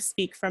you kind of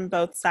speak from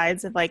both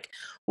sides of like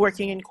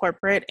working in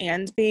corporate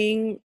and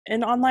being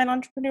an online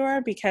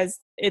entrepreneur because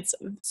it's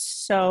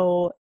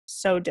so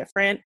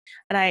different.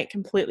 And I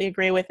completely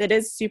agree with it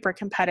is super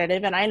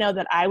competitive. And I know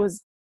that I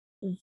was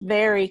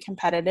very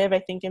competitive. I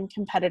think I'm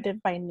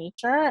competitive by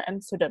nature.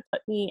 And so to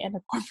put me in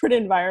a corporate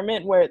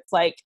environment where it's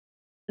like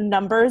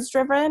numbers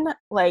driven,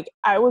 like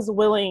I was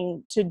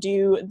willing to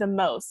do the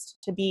most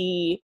to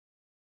be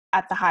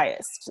at the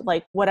highest.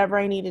 Like whatever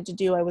I needed to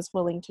do, I was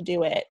willing to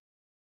do it.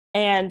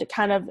 And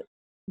kind of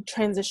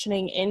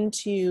transitioning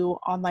into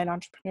online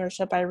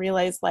entrepreneurship, I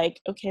realized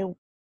like, okay,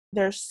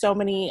 there's so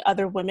many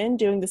other women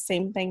doing the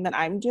same thing that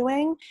I'm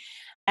doing.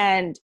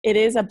 And it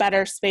is a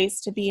better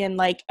space to be in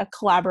like a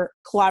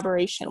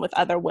collaboration with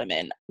other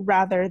women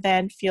rather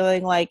than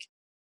feeling like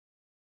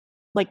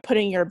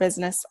putting your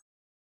business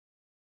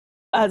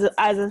as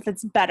if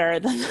it's better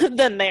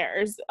than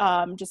theirs,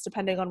 just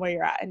depending on where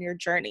you're at in your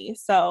journey.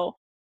 So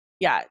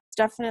yeah, it's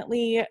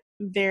definitely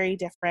very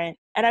different.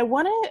 And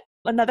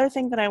another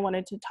thing that I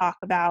wanted to talk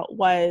about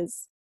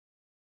was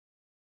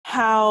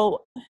how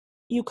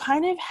you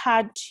kind of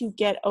had to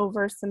get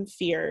over some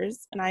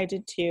fears, and I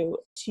did too,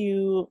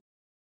 to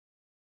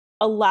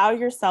allow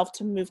yourself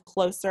to move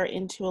closer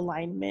into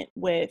alignment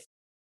with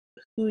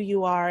who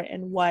you are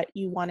and what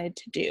you wanted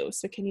to do.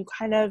 So can you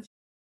kind of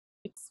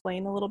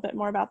explain a little bit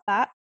more about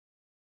that?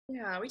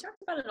 Yeah, we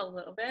talked about it a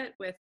little bit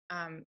with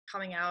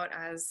coming out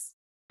as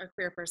a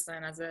queer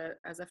person, as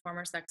a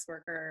former sex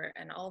worker,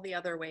 and all the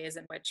other ways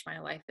in which my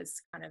life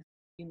is kind of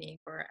unique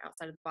or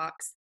outside of the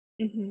box.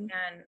 Mm-hmm.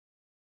 And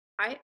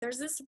I there's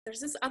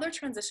this other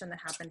transition that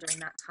happened during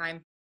that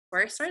time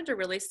where I started to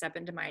really step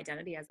into my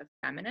identity as a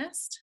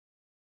feminist.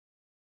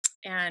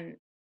 And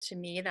to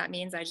me, that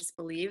means I just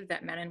believe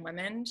that men and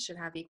women should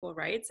have equal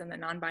rights, and that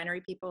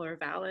non-binary people are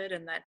valid,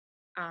 and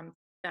um,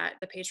 that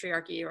the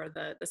patriarchy or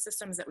the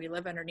systems that we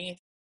live underneath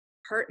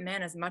hurt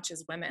men as much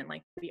as women.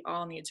 Like we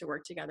all need to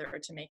work together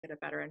to make it a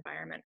better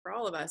environment for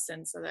all of us,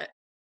 and so that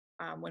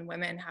when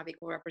women have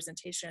equal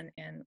representation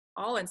in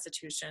all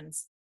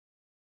institutions,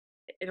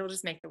 it'll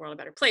just make the world a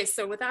better place.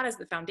 So with that as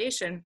the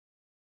foundation,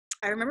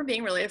 I remember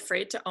being really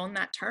afraid to own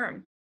that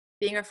term,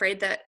 being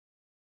afraid that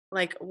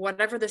like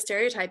whatever the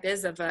stereotype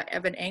is of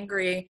an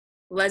angry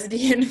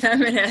lesbian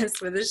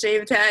feminist with a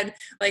shaved head,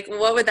 like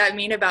what would that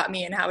mean about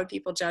me and how would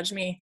people judge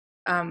me?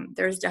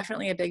 There's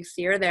definitely a big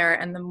fear there.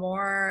 And the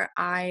more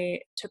I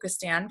took a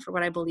stand for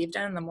what I believed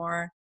in, and the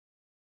more,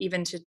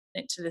 even to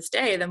this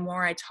day, the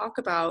more I talk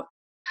about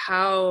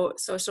how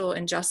social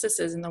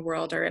injustices in the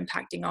world are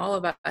impacting all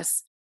of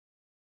us,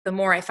 the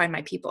more I find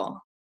my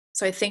people.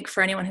 So I think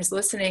for anyone who's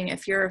listening,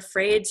 if you're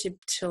afraid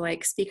to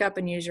like speak up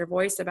and use your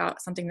voice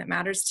about something that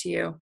matters to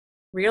you,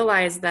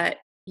 realize that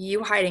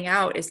you hiding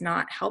out is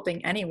not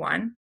helping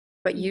anyone,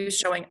 but you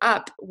showing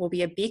up will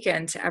be a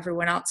beacon to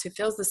everyone else who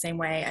feels the same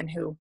way and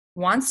who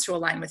wants to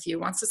align with you,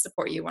 wants to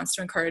support you, wants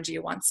to encourage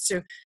you, wants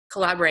to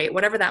collaborate,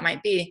 whatever that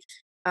might be.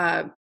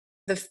 Uh,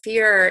 the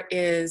fear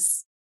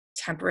is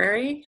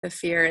temporary. The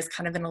fear is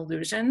kind of an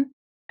illusion,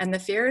 and the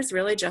fear is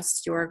really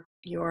just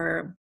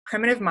your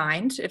primitive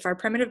mind. If our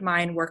primitive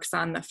mind works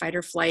on the fight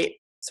or flight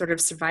sort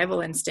of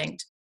survival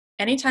instinct,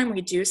 anytime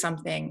we do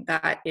something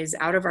that is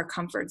out of our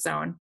comfort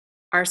zone,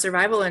 our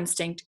survival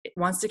instinct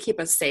wants to keep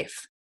us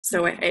safe.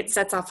 So it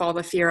sets off all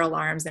the fear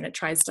alarms and it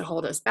tries to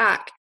hold us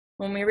back.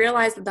 When we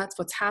realize that that's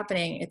what's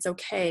happening, it's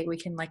okay. We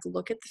can like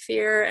look at the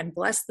fear and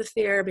bless the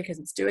fear because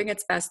it's doing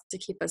its best to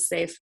keep us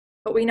safe.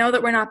 But we know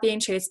that we're not being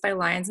chased by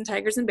lions and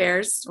tigers and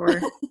bears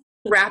or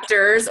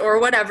raptors or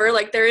whatever.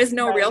 Like there is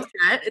no real Right.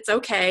 threat. It's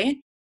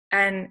okay.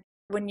 And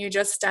when you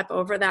just step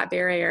over that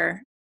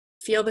barrier,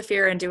 feel the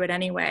fear and do it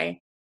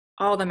anyway,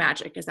 all the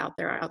magic is out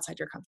there outside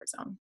your comfort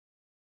zone.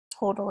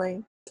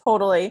 Totally.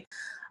 Totally.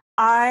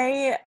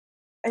 I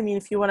I mean,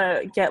 if you want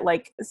to get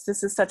like,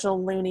 this is such a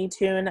Looney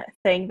Tune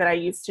thing that I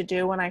used to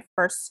do when I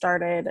first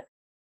started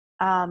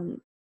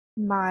um,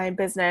 my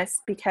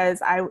business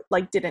because I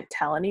like didn't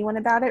tell anyone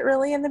about it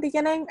really in the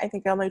beginning. I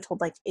think I only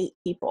told like 8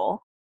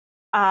 people.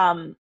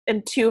 And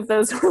two of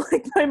those were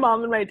like my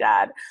mom and my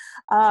dad.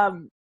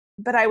 Um,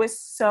 but I was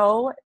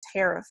so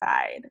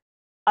terrified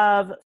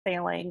of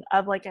failing,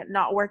 of like it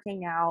not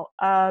working out,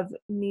 of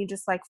me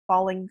just like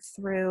falling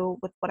through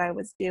with what I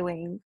was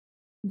doing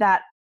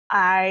that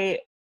I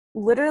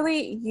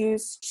literally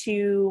used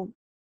to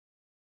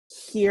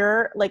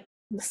hear like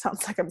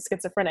sounds like I'm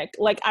schizophrenic.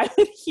 Like I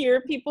would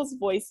hear people's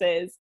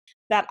voices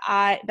that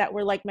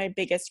were like my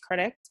biggest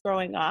critics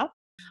growing up,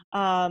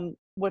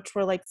 which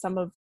were like some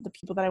of the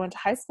people that I went to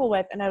high school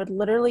with, and I would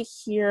literally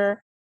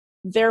hear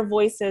their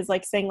voices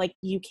like saying like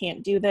you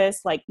can't do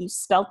this, like you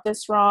spelt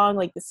this wrong,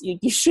 like this you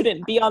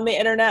shouldn't be on the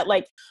internet,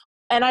 like.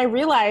 And I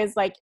realized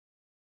like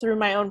through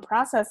my own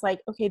process like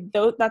okay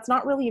that's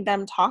not really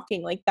them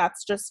talking, like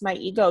that's just my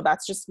ego,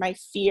 that's just my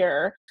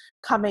fear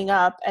coming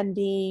up and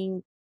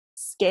being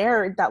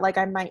scared that like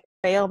I might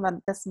fail, that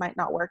this might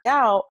not work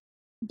out.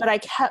 But I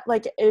kept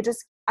like it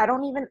just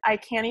I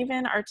can't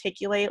even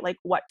articulate like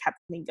what kept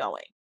me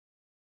going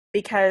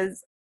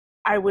because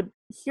I would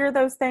hear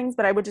those things,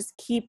 but I would just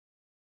keep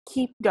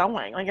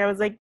going. Like I was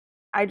like,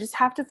 I just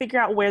have to figure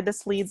out where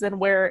this leads and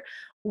where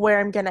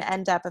I'm going to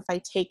end up if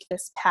I take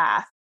this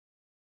path.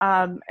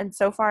 And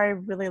so far, I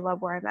really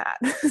love where I'm at.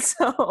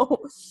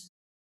 So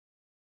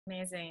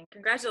Amazing.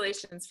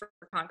 Congratulations for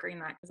conquering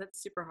that, because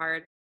it's super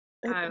hard.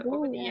 it Over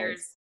really the is.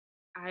 years,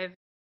 I've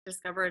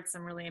discovered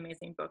some really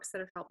amazing books that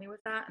have helped me with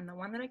that. And the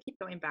one that I keep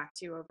going back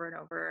to over and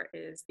over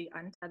is The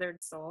Untethered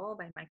Soul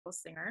by Michael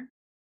Singer.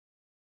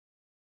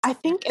 I And,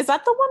 think, is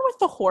that the one with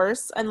the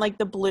horse and like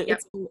the blue? yep,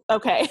 It's blue.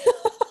 Okay.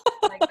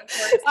 like the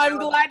horse I'm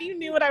galloping glad you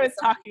knew what I through was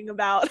talking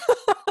about.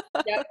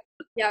 Yep,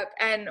 yep.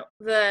 And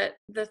the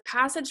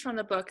passage from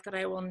the book that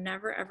I will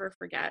never ever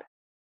forget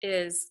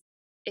is,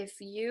 if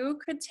you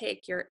could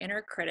take your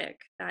inner critic,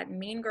 that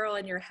mean girl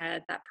in your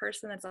head, that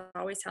person that's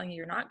always telling you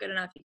you're not good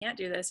enough, you can't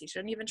do this, you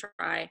shouldn't even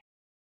try,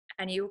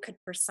 and you could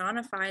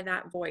personify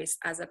that voice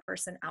as a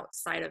person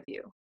outside of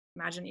you.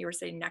 Imagine you were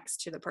sitting next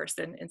to the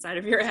person inside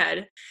of your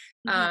head,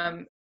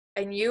 Mhm.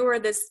 and you were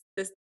this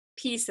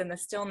peace and the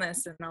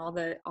stillness and all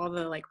the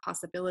like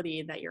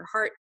possibility that your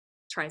heart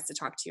tries to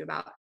talk to you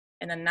about.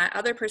 And then that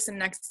other person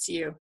next to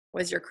you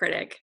was your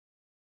critic.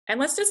 And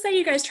let's just say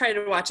you guys try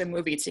to watch a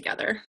movie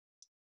together.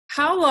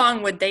 How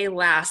long would they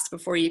last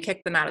before you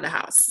kick them out of the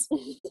house?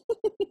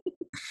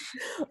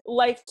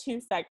 Like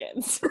 2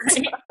 seconds.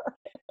 Right?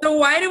 So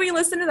why do we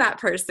listen to that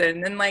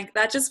person? And like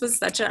that just was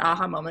such an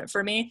aha moment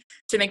for me,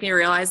 to make me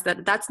realize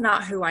that that's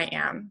not who I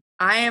am.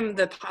 I am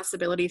the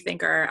possibility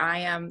thinker. I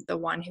am the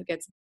one who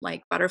gets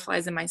like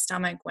butterflies in my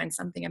stomach when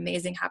something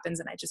amazing happens,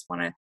 and I just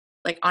want to,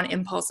 like, on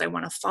impulse, I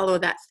want to follow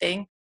that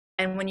thing.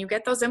 And when you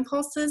get those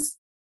impulses,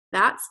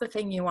 that's the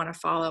thing you want to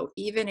follow,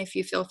 even if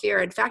you feel fear.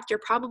 In fact, you're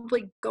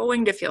probably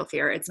going to feel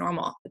fear. It's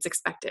normal. It's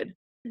expected.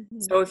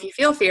 Mhm. So if you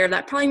feel fear,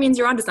 that probably means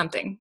you're onto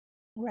something.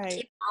 Right.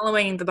 Keep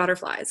following the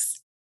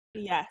butterflies.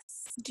 Yes.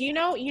 Do you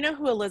know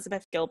who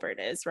Elizabeth Gilbert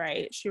is,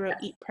 right? She wrote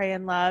Yes. Eat, Pray,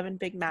 and Love and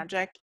Big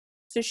Magic.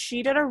 So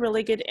she did a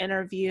really good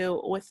interview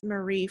with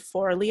Marie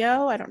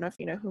Forleo. I don't know if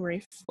you know who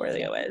Marie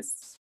Forleo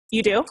is.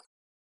 You do?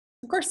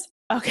 Of course.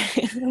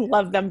 Okay.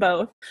 Love them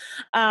both.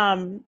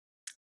 Um,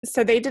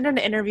 so they did an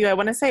interview, I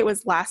want to say it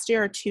was last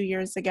year or 2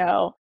 years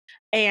ago.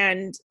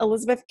 And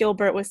Elizabeth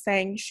Gilbert was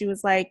saying, she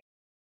was like,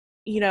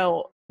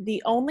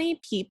 the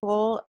only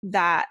people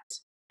that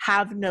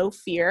have no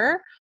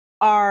fear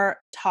are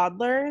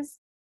toddlers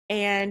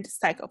and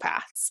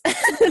psychopaths.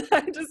 And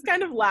I just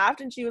kind of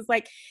laughed. And she was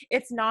like,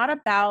 it's not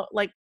about,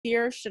 like,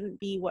 fear shouldn't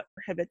be what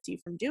prohibits you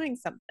from doing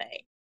something.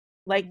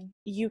 Like,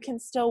 you can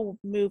still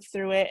move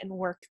through it and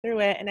work through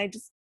it. And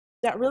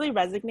that really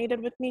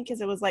resonated with me, because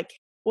it was like,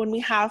 when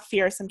we have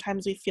fear,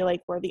 sometimes we feel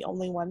like we're the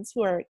only ones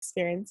who are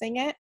experiencing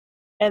it.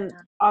 And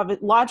Yeah.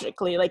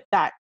 logically, like,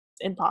 that's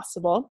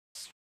impossible.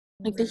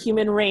 Like, the Mhm.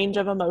 human range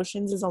of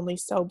emotions is only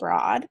so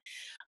broad.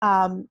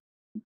 Um,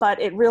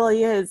 but it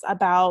really is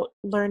about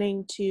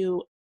learning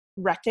to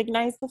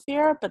recognize the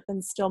fear, but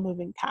then still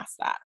moving past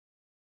that.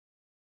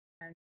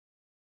 And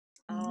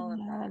all of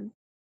Yeah.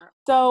 that.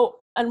 So,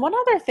 and one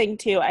other thing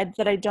too,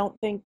 that I don't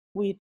think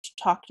we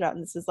talked about,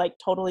 and this is like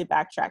totally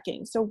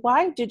backtracking. So,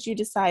 why did you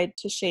decide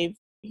to shave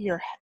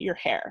your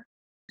hair?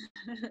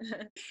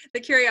 The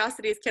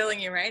curiosity is killing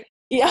you, right?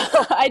 Yeah,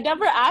 I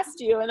never asked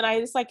you, and then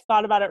I just like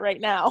thought about it right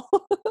now.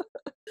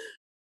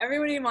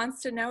 Everybody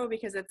wants to know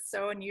because it's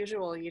so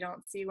unusual. You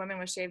don't see women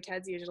with shaved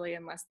heads usually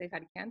unless they've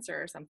had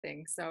cancer or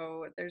something.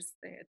 So it's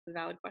a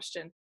valid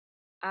question.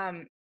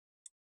 Um,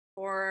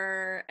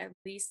 for at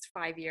least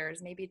 5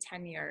 years, maybe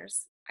 10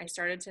 years, I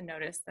started to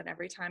notice that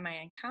every time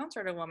I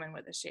encountered a woman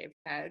with a shaved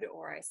head,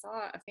 or I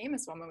saw a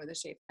famous woman with a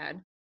shaved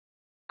head,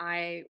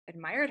 I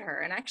admired her,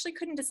 and I actually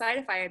couldn't decide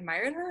if I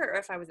admired her or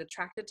if I was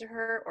attracted to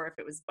her or if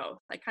it was both.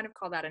 I kind of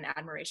call that an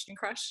admiration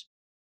crush.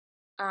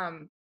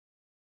 Um,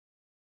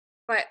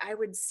 but I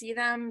would see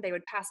them, they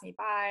would pass me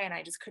by, and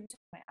I just couldn't take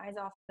my eyes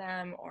off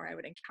them, or I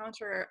would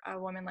encounter a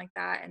woman like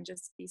that and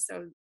just be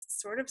so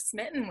sort of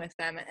smitten with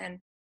them. And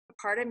a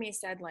part of me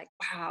said, like,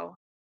 wow,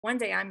 one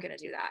day I'm going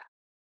to do that,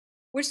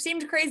 which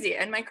seemed crazy.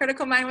 And my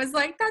critical mind was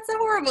like, that's a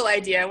horrible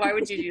idea. Why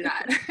would you do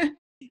that?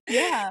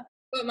 Yeah.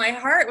 But my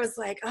heart was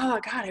like, oh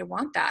God, I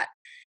want that.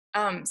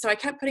 So I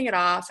kept putting it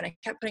off, and I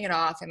kept putting it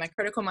off, and my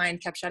critical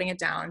mind kept shutting it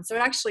down. So it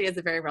actually is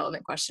a very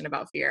relevant question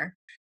about fear.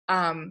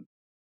 Um,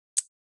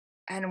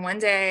 and one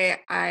day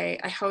I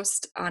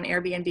host on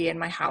Airbnb in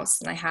my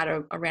house, and I had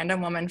a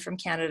random woman from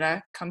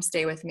Canada come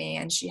stay with me,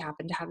 and she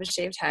happened to have a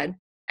shaved head.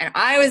 And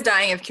I was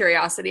dying of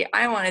curiosity.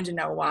 I wanted to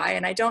know why.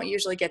 And I don't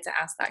usually get to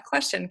ask that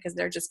question because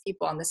they're just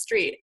people on the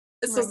street.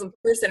 This was Right.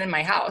 a person in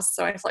my house,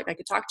 so I felt like I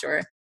could talk to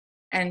her.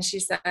 And she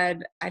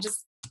said,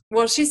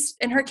 she's,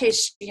 in her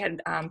case, she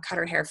had cut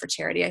her hair for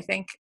charity, I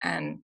think.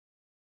 And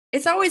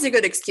it's always a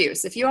good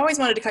excuse. If you always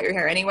wanted to cut your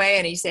hair anyway,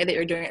 and you say that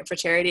you're doing it for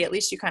charity, at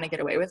least you kind of get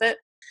away with it.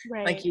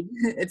 Like, Right.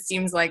 it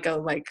seems like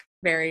a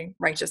very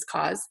righteous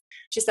cause.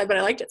 She said, but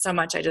I liked it so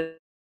much, I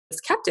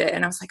just kept it.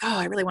 And I was like, oh,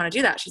 I really want to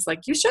do that. She's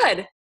like, you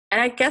should.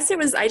 And I guess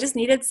I just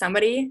needed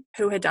somebody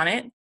who had done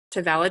it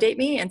to validate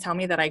me and tell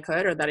me that I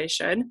could or that I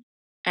should.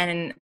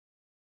 And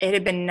it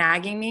had been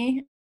nagging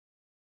me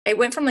it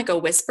went from like a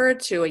whisper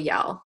to a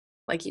yell.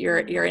 Like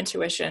your Mm.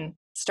 intuition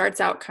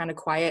starts out kind of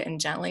quiet and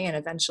gently, and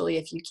eventually,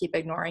 if you keep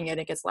ignoring it,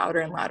 it gets louder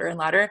and louder and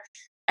louder.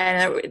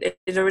 And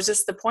it was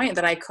just the point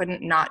that I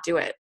couldn't not do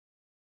it.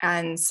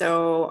 And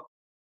so,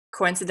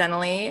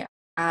 coincidentally,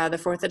 the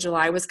 4th of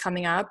July was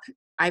coming up.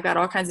 I've got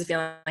all kinds of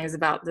feelings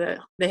about the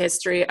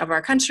history of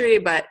our country,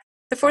 but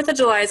the 4th of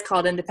July is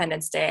called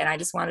Independence Day, and I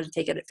just wanted to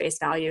take it at face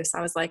value. So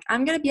I was like,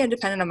 I'm going to be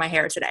independent of my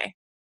hair today.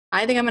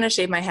 I think I'm going to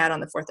shave my head on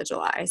the 4th of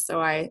July.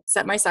 So I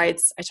set my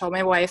sights. I told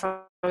my wife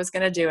I was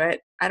going to do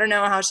it. I don't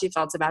know how she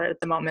felt about it at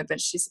the moment,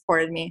 but she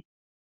supported me.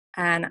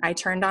 And I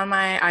turned on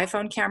my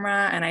iPhone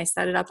camera and I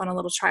set it up on a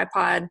little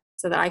tripod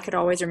so that I could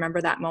always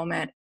remember that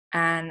moment.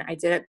 And I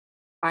did it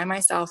by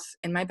myself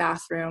in my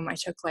bathroom. I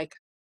took like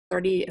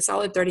a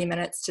solid 30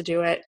 minutes to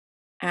do it,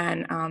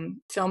 and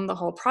filmed the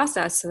whole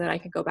process so that I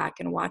could go back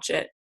and watch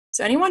it.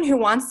 So anyone who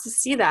wants to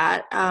see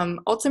that,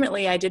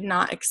 ultimately I did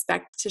not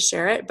expect to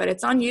share it, but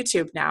it's on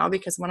YouTube now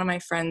because one of my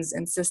friends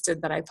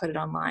insisted that I put it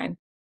online.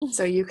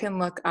 So you can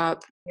look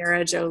up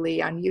Mira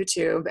Jolie on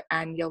YouTube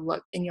and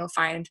you'll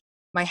find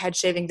my head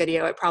shaving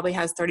video. It probably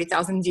has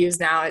 30,000 views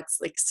now. It's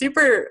like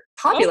super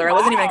popular. Oh, I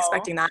wasn't even wow.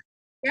 expecting that.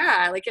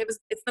 Yeah, like it's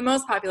the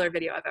most popular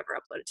video I've ever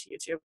uploaded to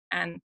YouTube.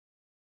 And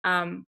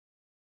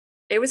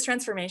it was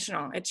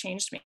transformational. It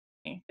changed me.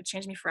 It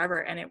changed me forever.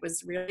 And it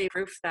was really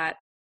proof that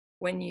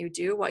when you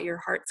do what your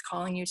heart's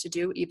calling you to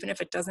do, even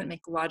if it doesn't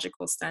make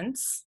logical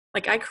sense.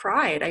 Like I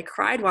cried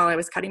while I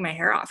was cutting my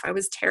hair off. I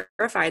was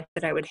terrified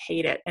that I would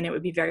hate it and it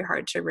would be very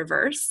hard to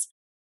reverse.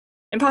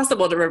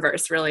 Impossible to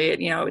reverse, really.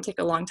 It would take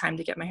a long time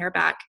to get my hair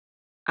back.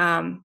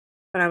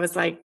 But I was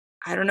like,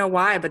 I don't know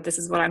why, but this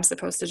is what I'm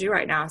supposed to do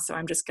right now. So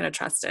I'm just going to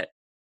trust it.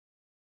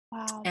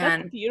 Wow,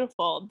 that's And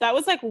beautiful. That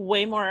was like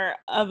way more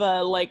of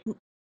a like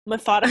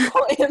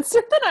methodical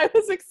answer than I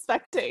was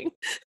expecting.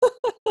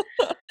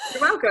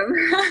 you're welcome.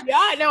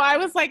 Yeah, no, I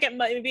was like,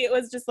 maybe it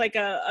was just like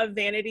a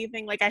vanity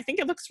thing. Like, I think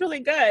it looks really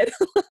good.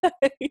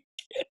 Like,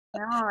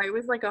 No, it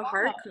was like a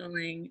heart wow.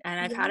 calling. And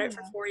I've had it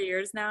for Yeah. 4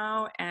 years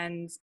now.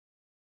 And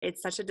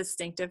it's such a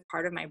distinctive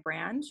part of my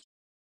brand.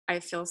 I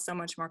feel so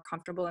much more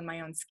comfortable in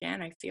my own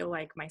skin. I feel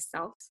like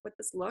myself with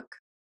this look.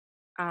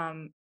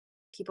 Um,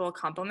 People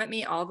compliment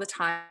me all the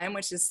time,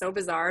 which is so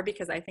bizarre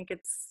because I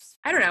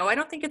don't know, I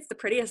don't think it's the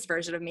prettiest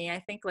version of me.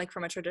 I think like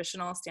from a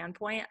traditional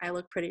standpoint, I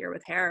look prettier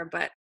with hair,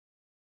 but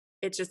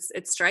it's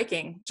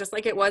striking. Just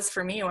like it was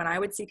for me when I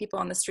would see people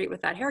on the street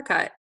with that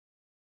haircut.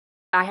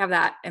 I have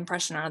that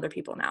impression on other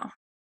people now.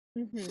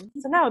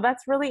 So no,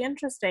 that's really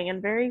interesting and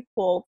very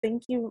cool.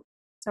 Thank you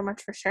so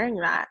much for sharing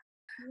that.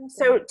 You're welcome.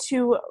 So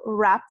to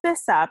wrap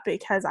this up,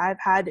 because I've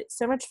had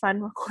so much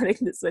fun recording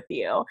this with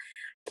you,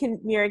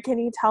 Mira, can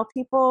you tell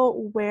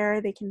people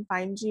where they can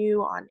find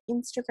you on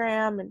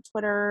Instagram and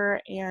Twitter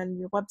and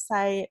your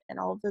website and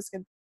all of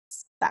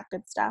that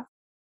good stuff?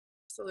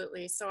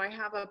 Absolutely. So I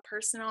have a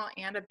personal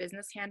and a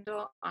business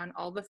handle on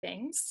all the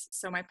things.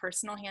 So my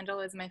personal handle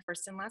is my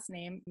first and last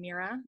name,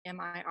 Mira,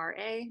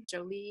 Mira,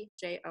 Jolie,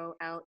 Joleigh.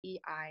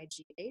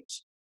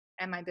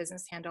 And my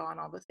business handle on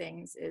all the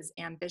things is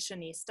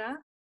Ambitionista.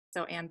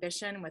 So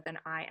ambition with an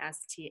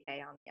ISTA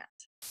on the end.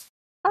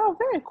 Oh,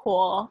 very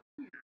cool.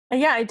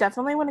 Yeah, I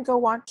definitely want to go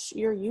watch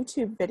your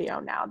YouTube video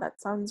now.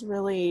 That sounds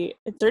really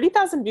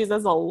 30,000 views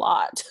is a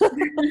lot.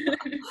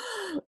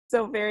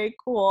 So very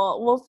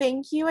cool. Well,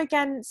 thank you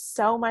again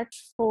so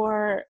much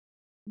for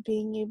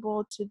being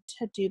able to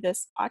do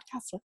this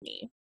podcast with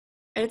me.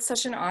 It's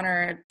such an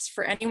honor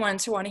for anyone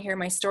to want to hear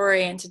my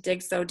story and to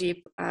dig so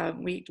deep. There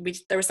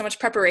was so much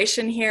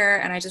preparation here,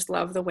 and I just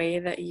love the way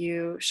that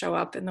you show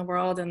up in the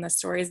world and the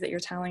stories that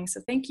you're telling.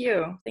 So thank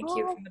you. Thank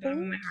you Oh, from the bottom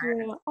of thank my heart.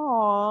 you.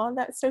 Oh,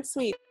 that's so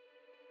sweet.